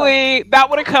 usually that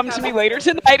would have come to me later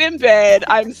tonight in bed.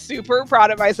 I'm super proud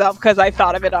of myself because I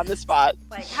thought of it on the spot.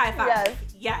 Like, high five.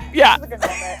 Yes. Yes. Yeah. It was a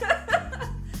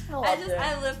good moment.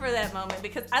 I live for that moment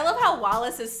because I love how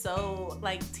Wallace is so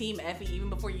like Team Effie even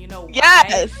before you know why.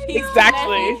 Yes, He's Team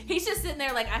exactly. Effie. He's just sitting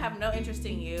there like, I have no interest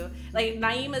in you. Like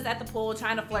Naima's at the pool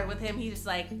trying to flirt with him. He's just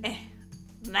like,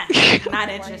 not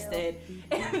interested.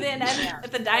 And then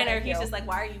at the diner, he's just like,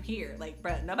 why are you here? Like,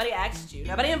 bruh, nobody asked you.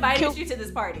 Nobody invited you to this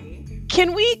party.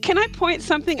 Can I point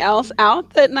something else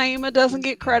out that Naima doesn't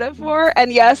get credit for?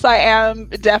 And yes, I am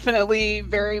definitely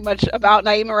very much about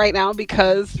Naima right now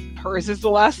because hers is the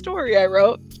last story I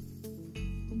wrote.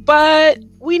 But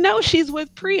we know she's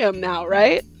with Priam now,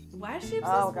 right? Why is she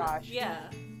obsessed Oh with- gosh. Yeah.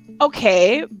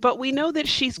 Okay, but we know that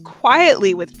she's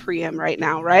quietly with Priam right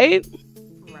now, right?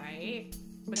 Right.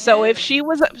 So if she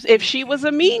was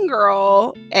a mean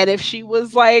girl and if she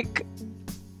was like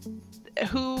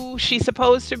who she's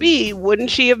supposed to be, wouldn't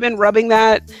she have been rubbing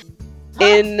that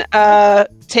in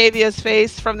Tavia's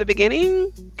face from the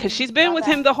beginning? Because she's been with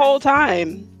him the whole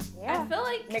time. Yeah. I feel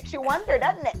like Makes you wonder,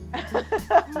 doesn't it?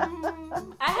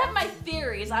 I have my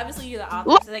theories. Obviously, you're the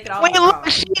author, so they could all Wait, be look, wrong.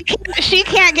 she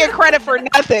can't get credit for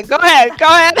nothing. Go ahead.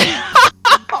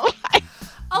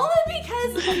 Only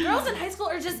because girls in high school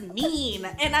are just mean,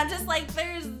 and I'm just like,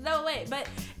 there's no way. But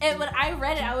when I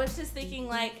read it, I was just thinking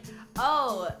like,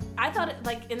 Oh, I thought it,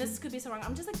 like, and this could be so wrong.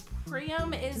 I'm just like,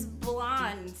 Priam is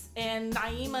blonde and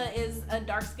Naima is a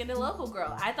dark-skinned local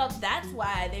girl. I thought that's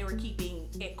why they were keeping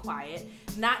it quiet,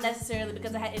 not necessarily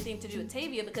because it had anything to do with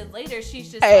Tavia. Because later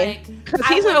she's just like, because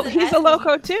he's a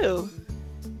loco too.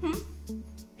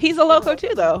 He's a loco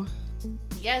too, though.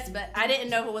 Yes, but I didn't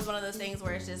know if it was one of those things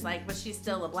where it's just like, but she's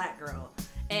still a black girl.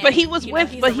 And, but he was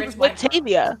with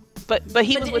Tavia. But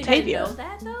he was with Tavia. Know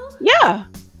that though? Yeah.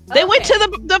 They went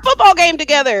to the football game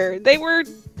together. They were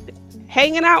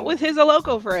hanging out with his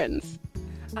Aloco friends.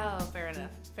 Oh, fair enough.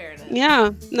 Yeah.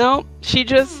 No, she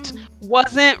just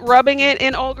wasn't rubbing it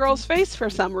in old girl's face for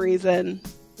some reason.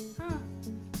 Huh.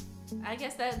 I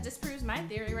guess that disproves my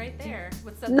theory right there.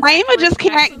 Naima just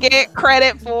can't get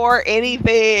credit for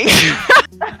anything.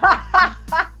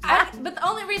 But the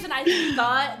only reason I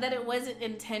thought that it wasn't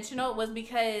intentional was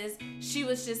because she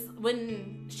was just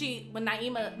when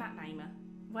Naima, not Naima.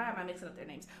 Why am I mixing up their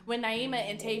names? When Naima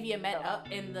and Tavia met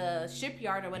up in the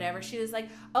shipyard or whatever, she was like,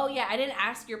 "Oh yeah, I didn't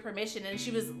ask your permission," and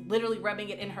she was literally rubbing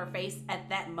it in her face at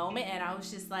that moment, and I was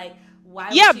just like, "Why?"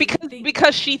 Yeah,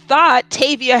 because she thought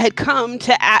Tavia had come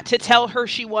to tell her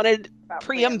she wanted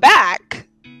Priam back.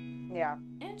 Yeah.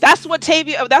 That's what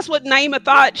Naima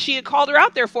thought she had called her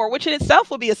out there for, which in itself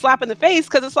would be a slap in the face,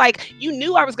 because it's like, you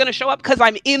knew I was going to show up because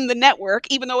I'm in the network,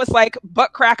 even though it's like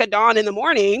butt crack of dawn in the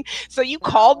morning. So you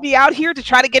called me out here to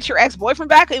try to get your ex-boyfriend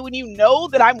back when you know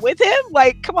that I'm with him?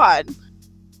 Like, come on.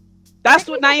 That's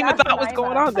what Naima thought was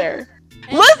going on there.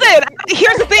 Listen,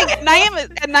 here's the thing.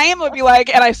 Naima would be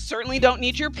like, and I certainly don't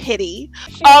need your pity.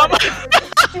 She would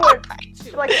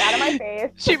like, get out of my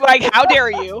face. She'd be like, how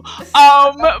dare you?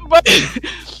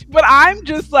 But I'm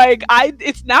just like,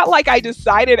 it's not like I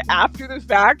decided after the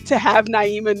fact to have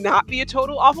Naima not be a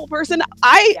total awful person.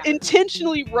 I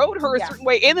intentionally wrote her a certain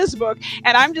way in this book,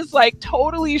 and I'm just like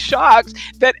totally shocked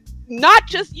that not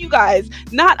just you guys,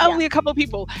 not only a couple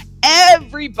people,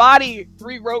 everybody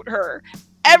rewrote her.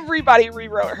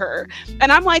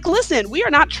 And I'm like, listen, we are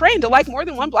not trained to like more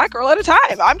than one black girl at a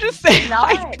time. I'm just saying.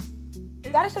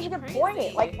 That is such a good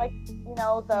point. Like you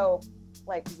know, though,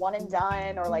 like one and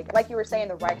done, or like you were saying,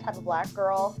 the right type of black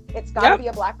girl. It's got to be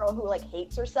a black girl who like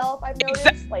hates herself. I've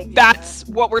noticed. Like that's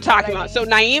what we're talking about. So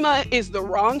Naima is the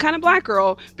wrong kind of black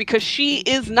girl because she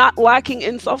is not lacking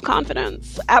in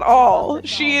self-confidence at all.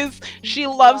 She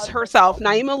loves herself.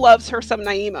 Naima loves her some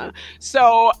Naima.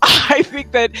 So I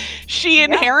think that she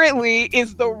inherently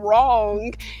is the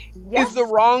wrong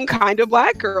kind of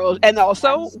black girl. And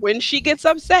also when she gets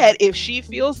upset, if she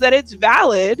feels that it's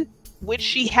valid, which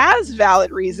she has valid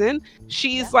reason,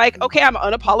 she's like, okay, I'm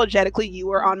unapologetically,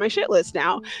 you are on my shit list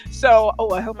now. So,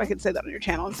 I hope I can say that on your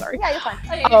channel. I'm sorry. Yeah, you're fine.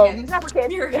 It's not for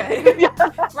kids. You're good.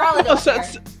 We're all adults here.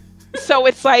 So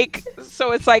it's like,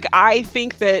 I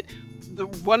think that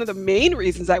one of the main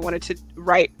reasons I wanted to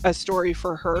write a story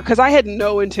for her, because I had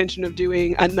no intention of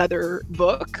doing another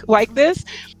book like this.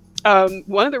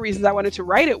 One of the reasons I wanted to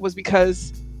write it was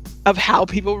because of how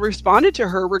people responded to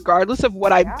her, regardless of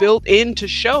what I built in to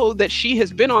show that she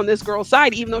has been on this girl's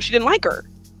side, even though she didn't like her.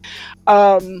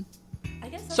 So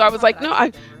I was like,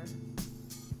 no,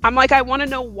 I'm like, I want to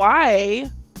know why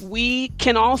we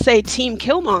can all say Team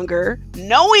Killmonger,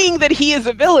 knowing that he is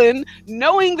a villain,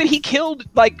 knowing that he killed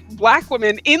like black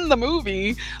women in the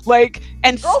movie, like,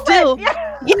 and still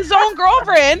his own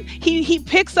girlfriend, he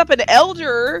picks up an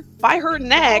elder by her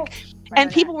neck. And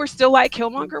people were still like,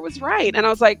 Killmonger was right. And I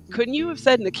was like, couldn't you have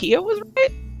said Nakia was right?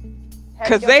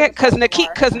 Because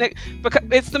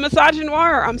it's the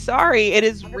misogynoir. I'm sorry. It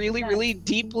is really, really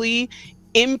deeply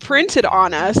imprinted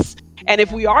on us. And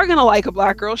if we are going to like a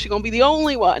black girl, she's going to be the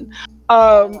only one.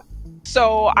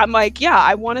 So I'm like,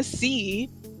 I want to see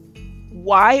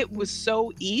why it was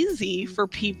so easy for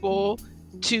people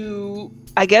to,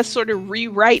 I guess, sort of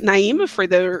rewrite Naima for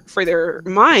their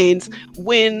minds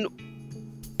when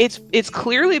it's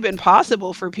clearly been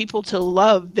possible for people to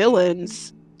love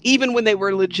villains even when they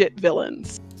were legit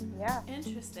villains. Yeah.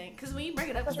 Interesting. Because when you bring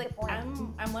it up, it's like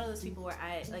I'm one of those people where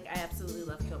I absolutely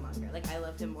love Killmonger. Like I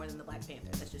love him more than the Black Panther.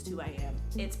 That's just who I am.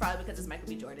 It's probably because it's Michael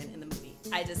B. Jordan in the movie.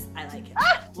 I like him.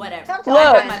 Whatever.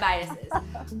 I have my biases.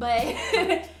 But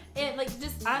and like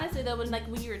just honestly though,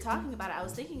 when you were talking about it, I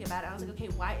was thinking about it. I was like, okay,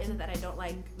 why is it that I don't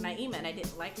like Naima and I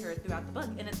didn't like her throughout the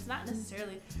book? And it's not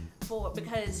necessarily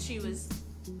because she was,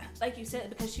 like you said,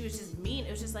 because she was just mean.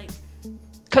 It was just like,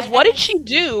 because what did she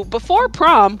do before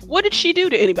prom? What did she do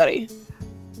to anybody?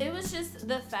 It was just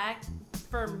the fact,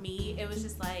 for me, it was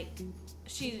just like,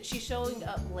 she's showing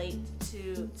up late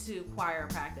to choir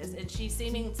practice, and she's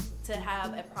seeming to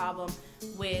have a problem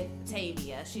with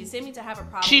Tavia. She's seeming to have a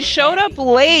problem. She showed up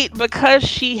late because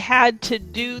she had to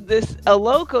do this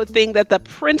Aloco thing that the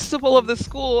principal of the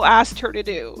school asked her to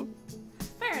do.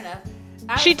 Fair enough.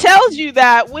 She tells you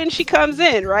that when she comes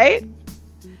in, right?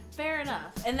 Fair enough.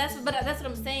 And that's what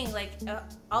I'm saying. Like,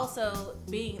 also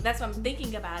that's what I'm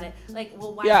thinking about it. Like,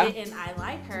 well, why didn't I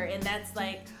like her? And that's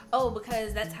like, oh,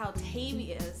 because that's how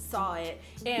Tavia saw it.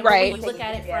 And when you look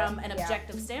at it from an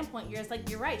objective standpoint,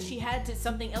 you're right. She had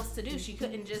something else to do. She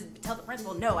couldn't just tell the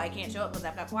principal, no, I can't show up because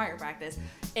I've got choir practice.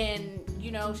 And,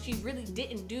 she really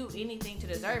didn't do anything to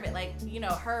deserve it. Like,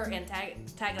 her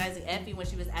antagonizing Effie when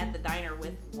she was at the diner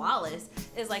with Wallace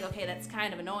is like, okay, that's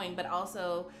kind of annoying, but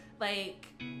also, like...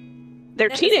 They're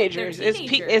teenagers.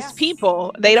 It's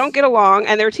people. They don't get along,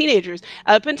 and they're teenagers.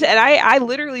 And I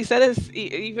literally said this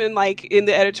even like in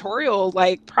the editorial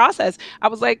process. I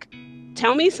was like,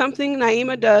 tell me something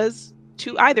Naima does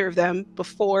to either of them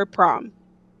before prom.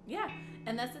 Yeah.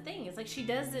 And that's the thing. It's like she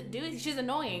doesn't do it. She's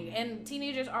annoying, and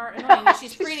teenagers are annoying.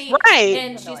 She's pretty,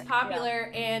 and she's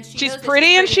popular, and she's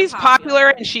pretty, and she's popular,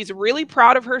 and she's really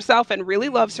proud of herself, and really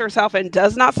loves herself, and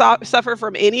does not suffer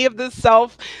from any of this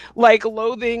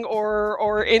loathing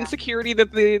or insecurity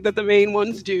that the main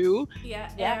ones do.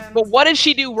 Yeah. But what did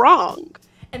she do wrong?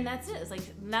 And that's it. It's like,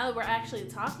 now that we're actually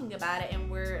talking about it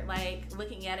and we're like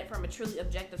looking at it from a truly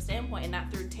objective standpoint and not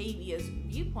through Tavia's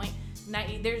viewpoint,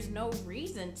 there's no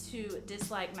reason to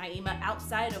dislike Naima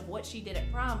outside of what she did at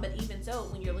prom. But even so,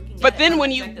 when you're looking at it from an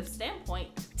objective standpoint,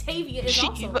 Tavia is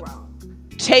also wrong.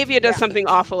 Tavia does something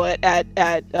awful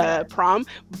at prom.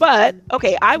 But,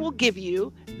 okay, I will give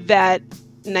you that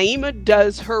Naima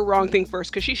does her wrong thing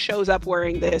first, because she shows up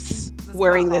wearing this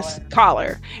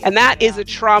collar, and that is a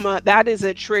trauma, that is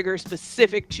a trigger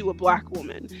specific to a Black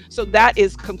woman, so that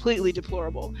is completely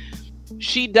deplorable.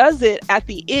 She does it at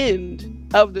the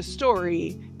end of the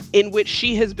story, in which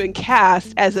she has been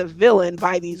cast as a villain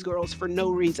by these girls for no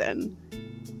reason.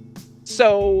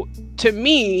 So to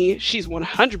me, she's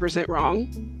 100%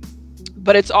 wrong.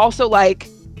 But it's also like,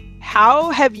 how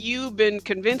have you been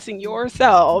convincing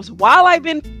yourselves while I've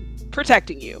been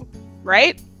protecting you,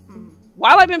 right?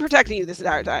 While I've been protecting you this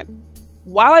entire time,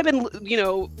 while I've been,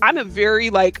 I'm a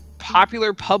very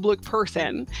popular public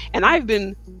person, and I've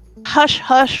been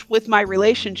hush with my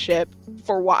relationship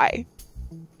for why?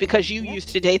 Because you used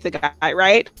to date the guy,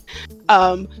 right?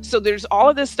 So there's all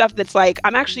of this stuff that's like,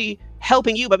 I'm actually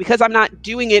helping you, but because I'm not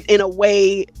doing it in a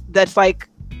way that's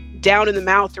down in the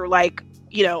mouth or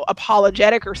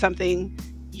apologetic or something,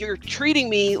 you're treating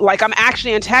me like I'm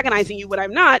actually antagonizing you when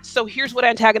I'm not. So here's what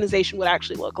antagonization would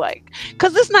actually look like.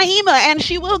 Because this Naima, and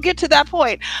she will get to that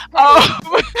point.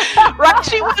 Right?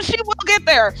 She will get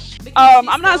there.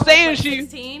 I'm not saying she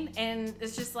 16, and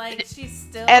it's just like she's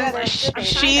still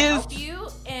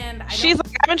she's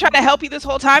like, I've been trying to help you this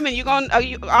whole time, and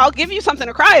I'll give you something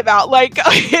to cry about.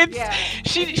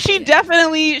 She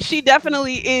definitely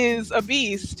is a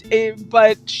beast,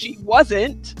 but she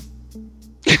wasn't.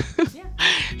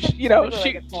 That's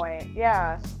a good point.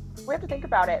 Yeah, we have to think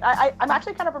about it. I'm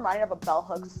actually kind of reminded of a Bell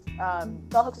Hooks.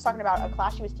 Bell Hooks was talking about a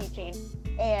class she was teaching,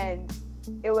 and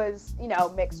it was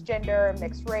mixed gender,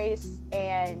 mixed race,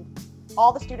 and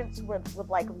all the students would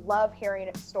love hearing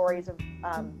stories of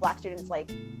Black students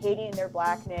hating their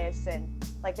Blackness, and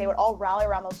they would all rally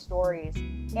around those stories.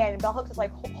 And Bell Hooks is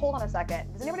like, hold on a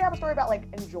second, does anybody have a story about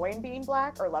enjoying being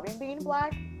Black or loving being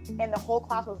Black? And the whole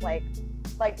class was like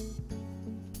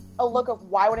a look of,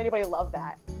 why would anybody love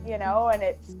that, and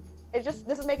it's just,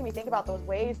 this is making me think about those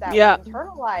ways that we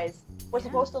internalize. We're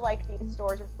supposed to like these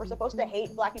stories, we're supposed to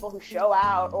hate Black people who show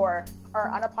out or are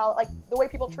unapologetic, the way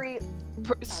people treat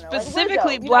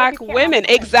specifically Black women.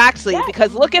 Exactly. Yes.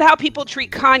 Because look at how people treat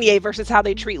Kanye versus how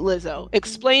they treat Lizzo.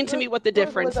 Explain to me what the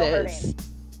difference is.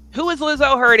 Who is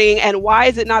Lizzo hurting, and why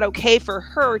is it not okay for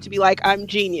her to be like, I'm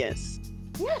genius?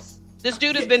 Yes. This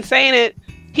dude has been saying it.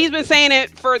 He's been saying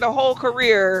it for the whole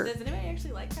career. Does anybody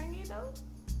actually like Kanye though?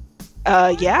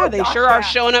 Yeah, they sure are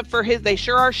showing up for his. They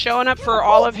sure are showing up for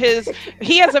all of his.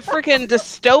 He has a freaking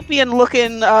dystopian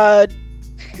looking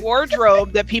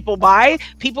wardrobe that people buy.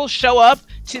 People show up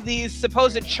to these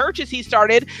supposed churches he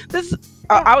started. This.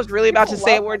 I was really about to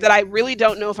say a word that I really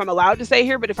don't know if I'm allowed to say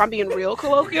here, but if I'm being real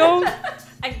colloquial,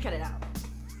 I can cut it out.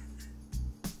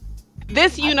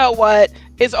 This, you know what,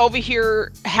 is over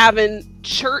here having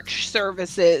church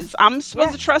services. I'm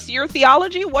supposed to trust your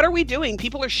theology? What are we doing?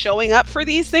 People are showing up for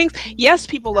these things. Yes,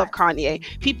 people love Kanye.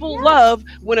 People love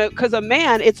because a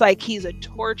man, it's like he's a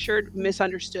tortured,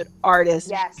 misunderstood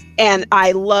artist. Yes. And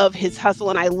I love his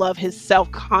hustle and I love his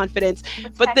self-confidence.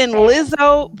 But then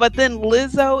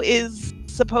Lizzo is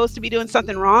supposed to be doing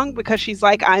something wrong because she's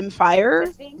like, I'm fire.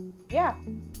 Yeah.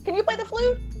 Can you play the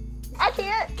flute? I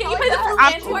can't. Can you play the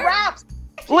flute? She raps.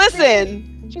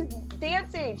 Listen. She's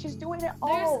dancing. She's doing it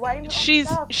all. Writing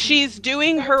her own she's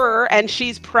doing her, and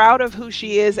she's proud of who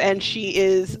she is, and she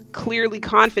is clearly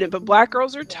confident. But Black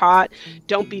girls are taught,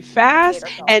 don't be fast,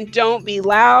 and don't be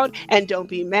loud, and don't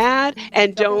be mad,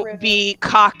 and don't be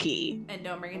cocky. And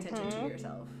don't bring attention to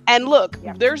yourself. And look,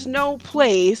 there's no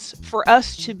place for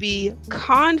us to be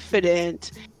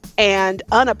confident and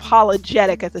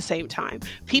unapologetic at the same time.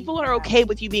 People are okay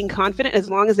with you being confident as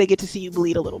long as they get to see you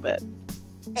bleed a little bit.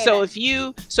 Amen. So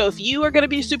if you are going to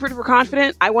be super duper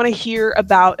confident, I want to hear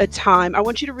about a time. I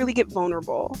want you to really get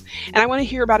vulnerable, and I want to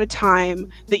hear about a time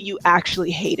that you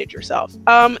actually hated yourself.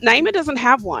 Naima doesn't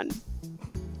have one.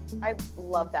 I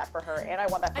love that for her, and I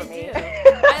want that for me.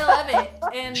 I love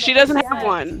it. And she doesn't have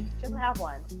one. She doesn't have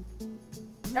one.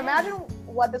 Imagine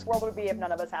what this world would be if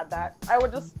none of us had that. I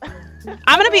would just.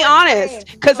 I'm gonna be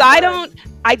honest, because I don't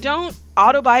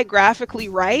autobiographically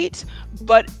write,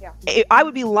 but I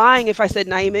would be lying if I said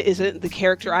Naima isn't the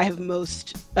character I have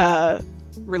most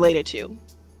related to.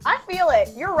 I feel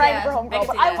it. You're right for homegirl,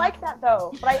 but I like that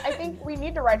though. But I think we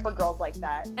need to write for girls like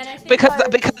that. And I think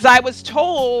because I was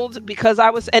told,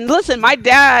 and listen, my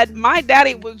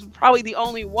daddy was probably the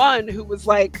only one who was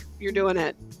like, "You're doing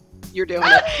it. You're doing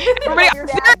it." I'm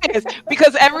serious,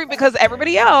 because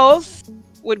everybody else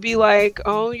would be like,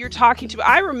 "Oh, you're talking to me."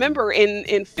 I remember in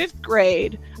 5th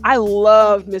grade, I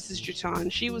loved Mrs.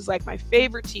 Juton. She was like my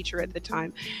favorite teacher at the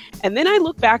time. And then I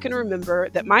look back and remember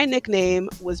that my nickname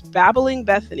was Babbling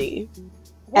Bethany.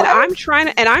 What? And I'm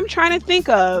trying to think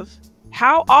of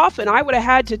how often I would have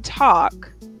had to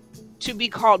talk to be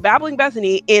called Babbling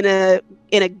Bethany in a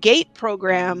GATE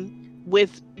program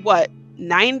with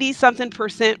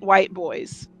 90-something% white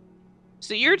boys.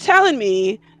 So you're telling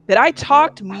me that I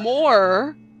talked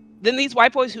more than these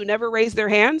white boys who never raised their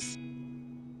hands,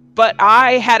 but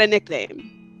I had a nickname.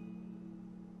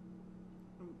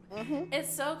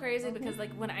 It's so crazy because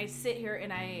like when I sit here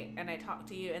and I talk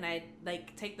to you and I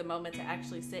like take the moment to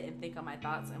actually sit and think on my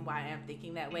thoughts and why I'm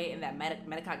thinking that way, and that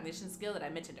metacognition skill that I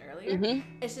mentioned earlier,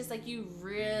 it's just like you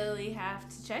really have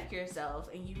to check yourself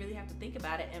and you really have to think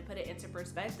about it and put it into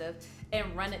perspective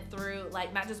and run it through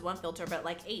like not just one filter but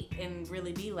like 8 and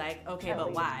really be like, okay,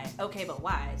 but why? Okay, but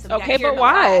why? So okay, but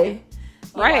why?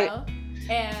 Right.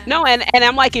 Know? And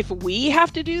I'm like, if we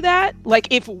have to do that,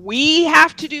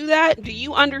 do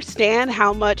you understand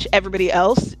how much everybody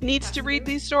else needs to read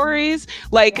these stories?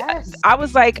 Like, I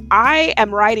was like, I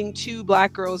am writing to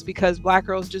Black girls because Black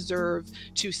girls deserve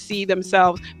to see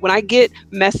themselves. When I get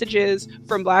messages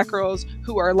from Black girls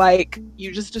who are like,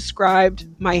 you just described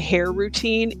my hair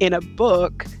routine in a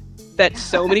book that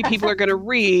so many people are going to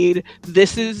read.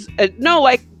 This is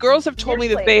girls have told me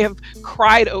that they have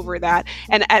cried over that.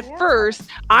 And at first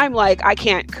I'm like, I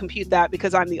can't compute that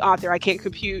because I'm the author. I can't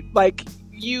compute like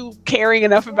you caring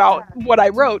enough about what I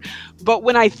wrote. But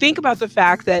when I think about the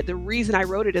fact that the reason I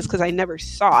wrote it is because I never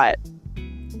saw it.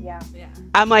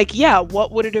 I'm like,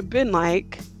 what would it have been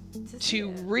like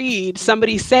to read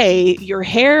somebody say your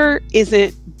hair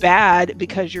isn't bad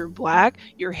because you're Black,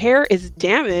 your hair is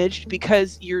damaged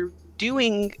because you're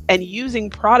doing and using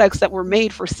products that were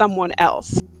made for someone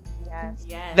else.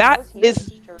 Yes. That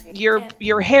is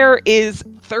your hair is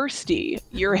thirsty.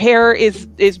 Your hair is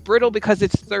brittle because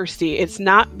it's thirsty. It's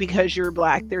not because you're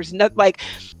Black. There's not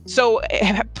so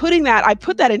I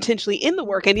put that intentionally in the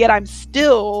work, and yet I'm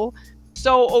still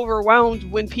so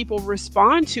overwhelmed when people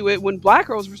respond to it, when Black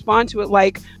girls respond to it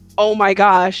like, oh my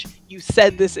gosh, you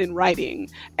said this in writing.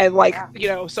 And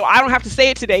so I don't have to say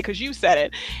it today because you said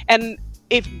it. And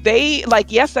if they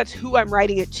yes, that's who I'm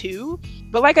writing it to.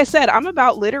 But like I said, I'm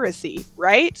about literacy,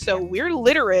 right? So we're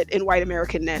literate in white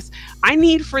Americanness. I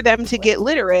need for them to get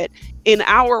literate in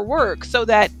our work so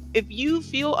that if you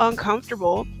feel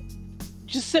uncomfortable,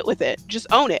 just sit with it, just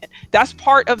own it. That's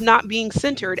part of not being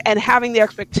centered and having the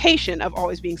expectation of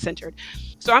always being centered.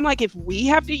 So I'm like, if we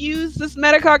have to use this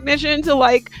metacognition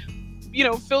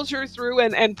to filter through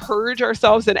and purge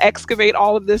ourselves and excavate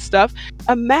all of this stuff,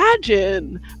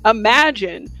 imagine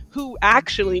who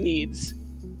actually needs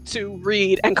to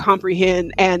read and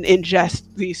comprehend and ingest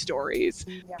these stories.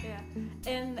 Yeah.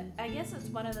 And I guess it's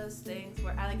one of those things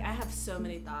where I have so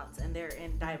many thoughts and they're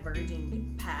in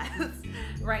diverging paths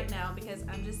right now, because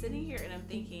I'm just sitting here and I'm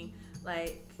thinking,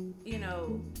 like, you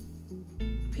know,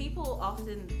 people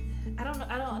often, I don't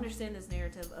understand this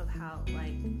narrative of how,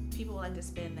 like, people like to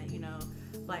spin that, you know,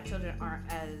 Black children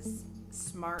aren't as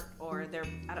smart, or they're,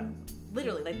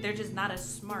 literally, like, they're just not as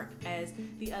smart as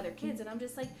the other kids. And I'm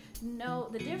just like, no,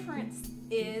 the difference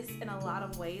is, in a lot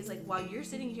of ways, like, while you're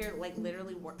sitting here, like,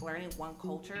 literally learning one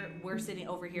culture, we're sitting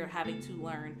over here having to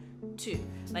learn two.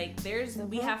 Like,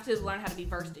 we have to learn how to be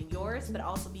versed in yours, but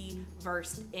also be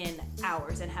versed in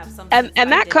ours and have some and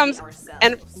that comes ourselves.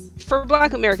 And for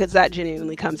Black Americans, that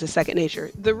genuinely comes as second nature.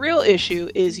 The real issue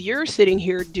is you're sitting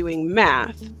here doing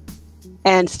math,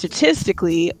 and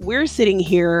statistically we're sitting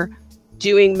here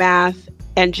doing math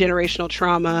and generational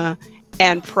trauma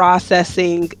and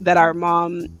processing that our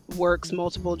mom works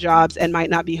multiple jobs and might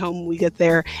not be home when we get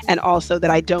there, and also that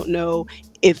I don't know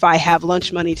if I have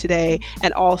lunch money today,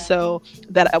 and also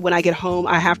that when I get home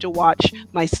I have to watch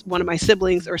one of my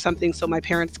siblings or something so my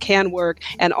parents can work,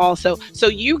 and also so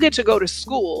you get to go to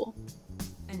school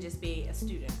and just be a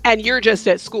student, and you're just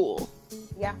at school.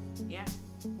 Yeah.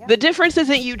 The difference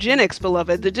isn't eugenics,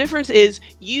 beloved. The difference is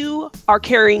you are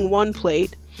carrying one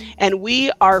plate, and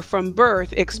we are from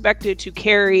birth expected to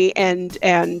carry and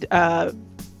expertly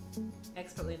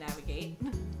navigate.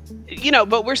 You know,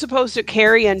 but we're supposed to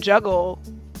carry and juggle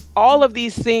all of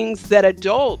these things that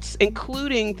adults,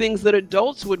 including things that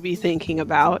adults would be thinking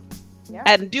about,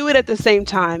 and do it at the same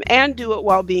time, and do it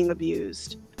while being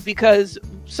abused. Because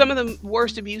some of the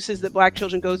worst abuses that Black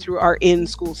children go through are in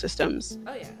school systems.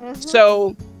 Oh yeah. Mm-hmm.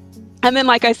 So, and then,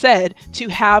 like I said, to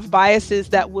have biases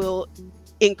that will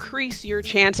increase your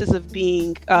chances of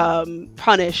being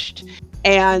punished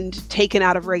and taken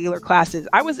out of regular classes.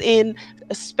 I was in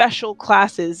special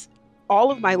classes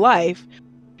all of my life,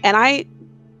 and I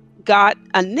got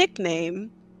a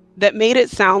nickname that made it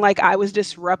sound like I was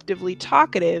disruptively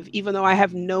talkative, even though I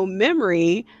have no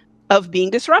memory of being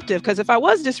disruptive. Because if I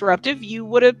was disruptive, you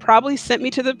would have probably sent me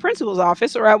to the principal's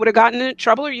office, or I would have gotten in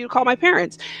trouble, or you'd call my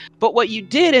parents. But what you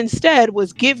did instead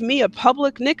was give me a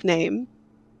public nickname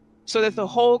so that the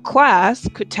whole class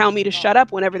could tell me to shut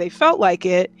up whenever they felt like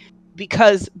it,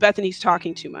 because Bethany's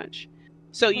talking too much.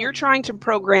 So you're trying to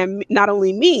program not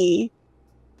only me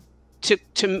to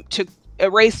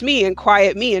erase me and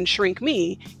quiet me and shrink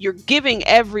me, you're giving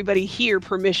everybody here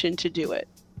permission to do it.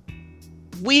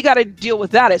 We got to deal with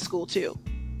that at school too.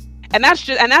 And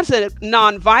that's a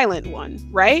non-violent one,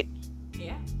 right?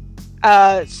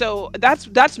 Yeah. So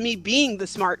that's me being the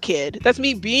smart kid. That's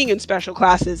me being in special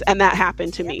classes, and that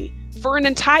happened to me. For an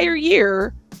entire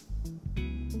year,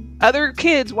 other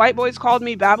kids, white boys, called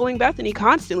me Babbling Bethany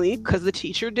constantly because the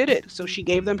teacher did it. So she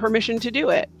gave them permission to do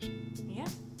it. Yeah.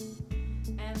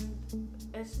 And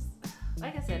it's just,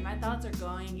 like I said, my thoughts are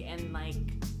going in like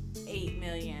 8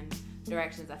 million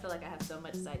directions. I feel like I have so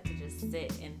much sight to just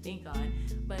sit and think on.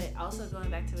 But also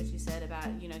going back to what you said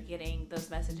about, you know, getting those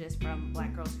messages from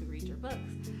Black girls who read your books.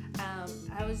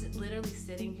 I was literally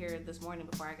sitting here this morning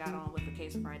before I got on with the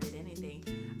case, before I did anything,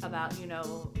 about, you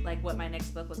know, like what my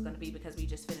next book was going to be, because we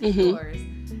just finished yours.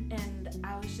 And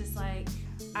I was just like,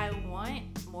 I want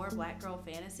more Black girl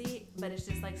fantasy, but it's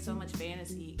just like so much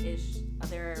fantasy is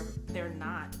they're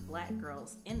not Black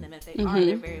girls in them. If they are,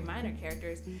 they're very minor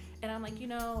characters. And I'm like, you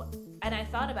know, and I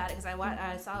thought about it because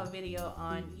I saw a video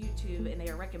on YouTube and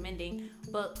they were recommending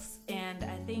books, and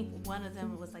I think one of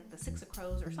them was like The Six of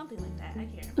Crows or something like that. I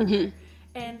can't remember.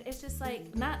 And it's just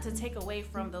like, not to take away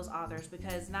from those authors,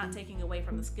 because not taking away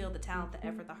from the skill, the talent, the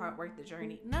effort, the hard work, the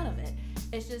journey, none of it.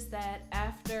 It's just that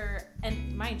after,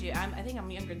 and mind you, I think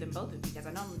I'm younger than both of you, because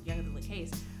I know I'm younger than the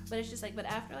case, but it's just like, but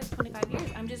after like 25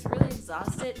 years, I'm just really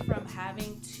exhausted from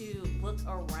having to look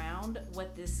around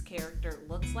what this character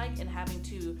looks like and having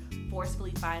to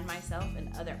forcefully find myself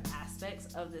in other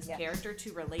aspects of this character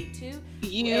to relate to.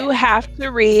 You have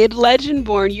to read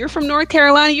Legendborn. You're from North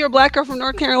Carolina. You're a Black girl from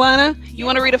North Carolina. You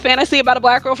want to read a fantasy about a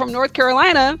Black girl from North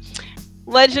Carolina?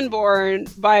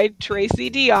 Legendborn by Tracy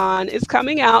Dion is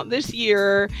coming out this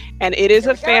year, and it is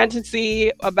a fantasy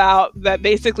about that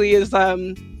basically is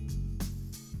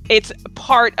it's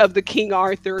part of the King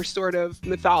Arthur sort of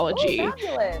mythology. Ooh,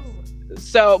 fabulous.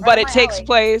 So, but it takes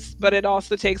place, but it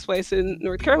also takes place in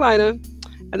North Carolina,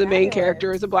 and the main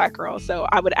character is a Black girl. So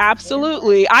I would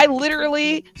absolutely,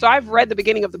 so I've read the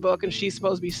beginning of the book, and she's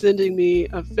supposed to be sending me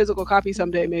a physical copy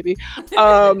someday, maybe,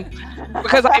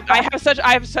 because I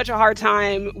have such a hard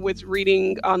time with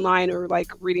reading online, or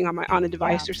like reading on a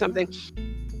device or something.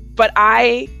 but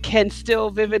I can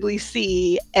still vividly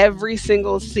see every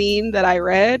single scene that I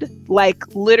read. Like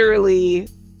literally,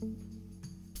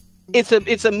 it's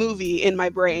a movie in my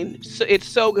brain. So it's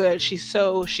so good. She's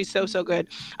so good.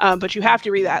 But you have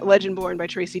to read that Legendborn by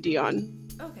Tracy Dion.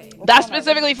 Okay. That's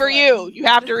specifically for you. You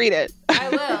have to read it. I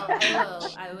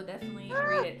will definitely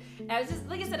read it. I was just,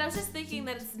 like I said, I was just thinking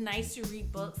that it's nice to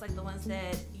read books like the ones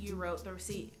that you wrote. The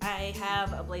receipt. I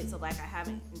have A Blade So Black. I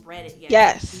haven't read it yet.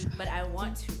 Yes. But I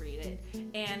want to read it.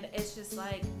 And it's just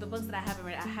like the books that I haven't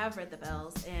read. I have read The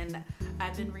Bells, and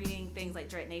I've been reading things like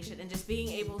Dread Nation, and just being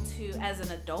able to, as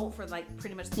an adult, for like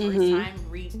pretty much the first time,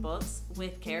 read books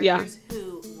with characters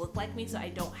who look like me, so I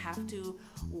don't have to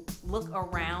look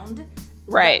around.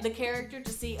 Right. The character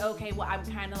to see, okay, well, I'm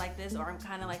kind of like this, or I'm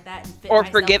kind of like that, and fit or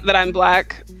myself. forget that I'm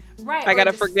black. Right. I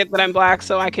gotta forget that I'm black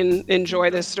so I can enjoy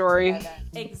this story.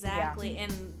 Exactly.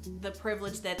 And the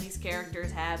privilege that these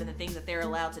characters have, and the things that they're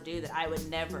allowed to do that I would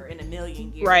never in a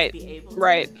million years be able to.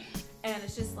 Right. And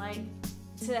it's just like,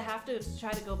 to have to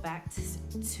try to go back to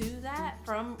that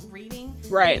from reading.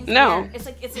 Right. No. It's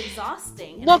like, it's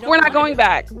exhausting. Look, we're not going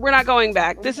back. We're not going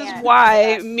back. This is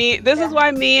why me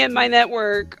and my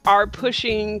network are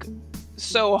pushing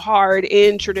so hard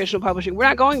in traditional publishing. We're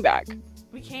not going back.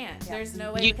 We can't. There's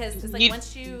no way, because it's like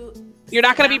once you're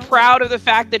not going to be proud of the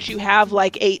fact that you have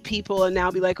like 8 people and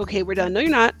now be like, okay, we're done. No, you're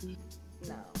not.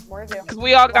 Because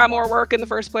we all got more work in the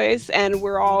first place, and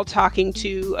we're all talking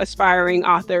to aspiring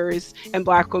authors and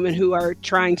Black women who are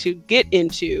trying to get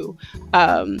into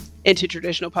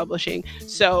traditional publishing.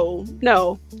 So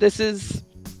no, this is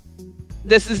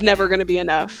never going to be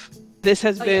enough. This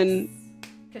has been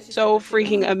so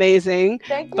freaking amazing.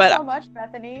 Thank you so much,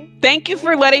 Bethany. Thank you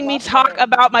for letting me talk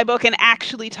about my book and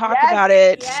actually talk about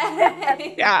it.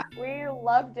 Yes. Yeah. We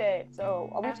loved it. So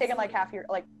we've taken like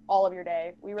all of your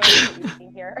day. We really appreciate you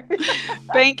being here.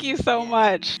 Thank you so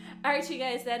much. All right, you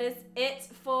guys, that is it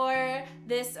for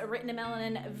this Written in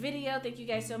Melanin video. Thank you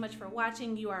guys so much for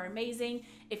watching. You are amazing.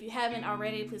 If you haven't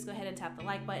already, please go ahead and tap the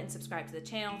like button, subscribe to the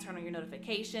channel, turn on your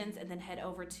notifications, and then head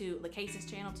over to LaCase's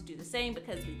channel to do the same,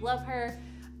 because we love her.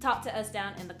 Talk to us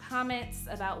down in the comments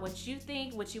about what you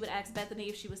think, what you would ask Bethany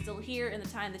if she was still here in the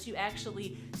time that you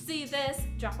actually see this.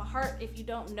 Drop a heart if you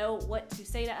don't know what to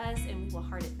say to us, and we will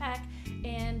heart it back.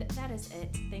 And that is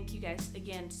it. Thank you guys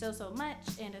again so much.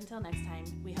 And until next time,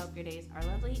 we hope your days are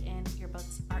lovely and your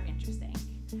books are interesting.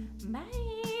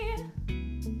 Bye.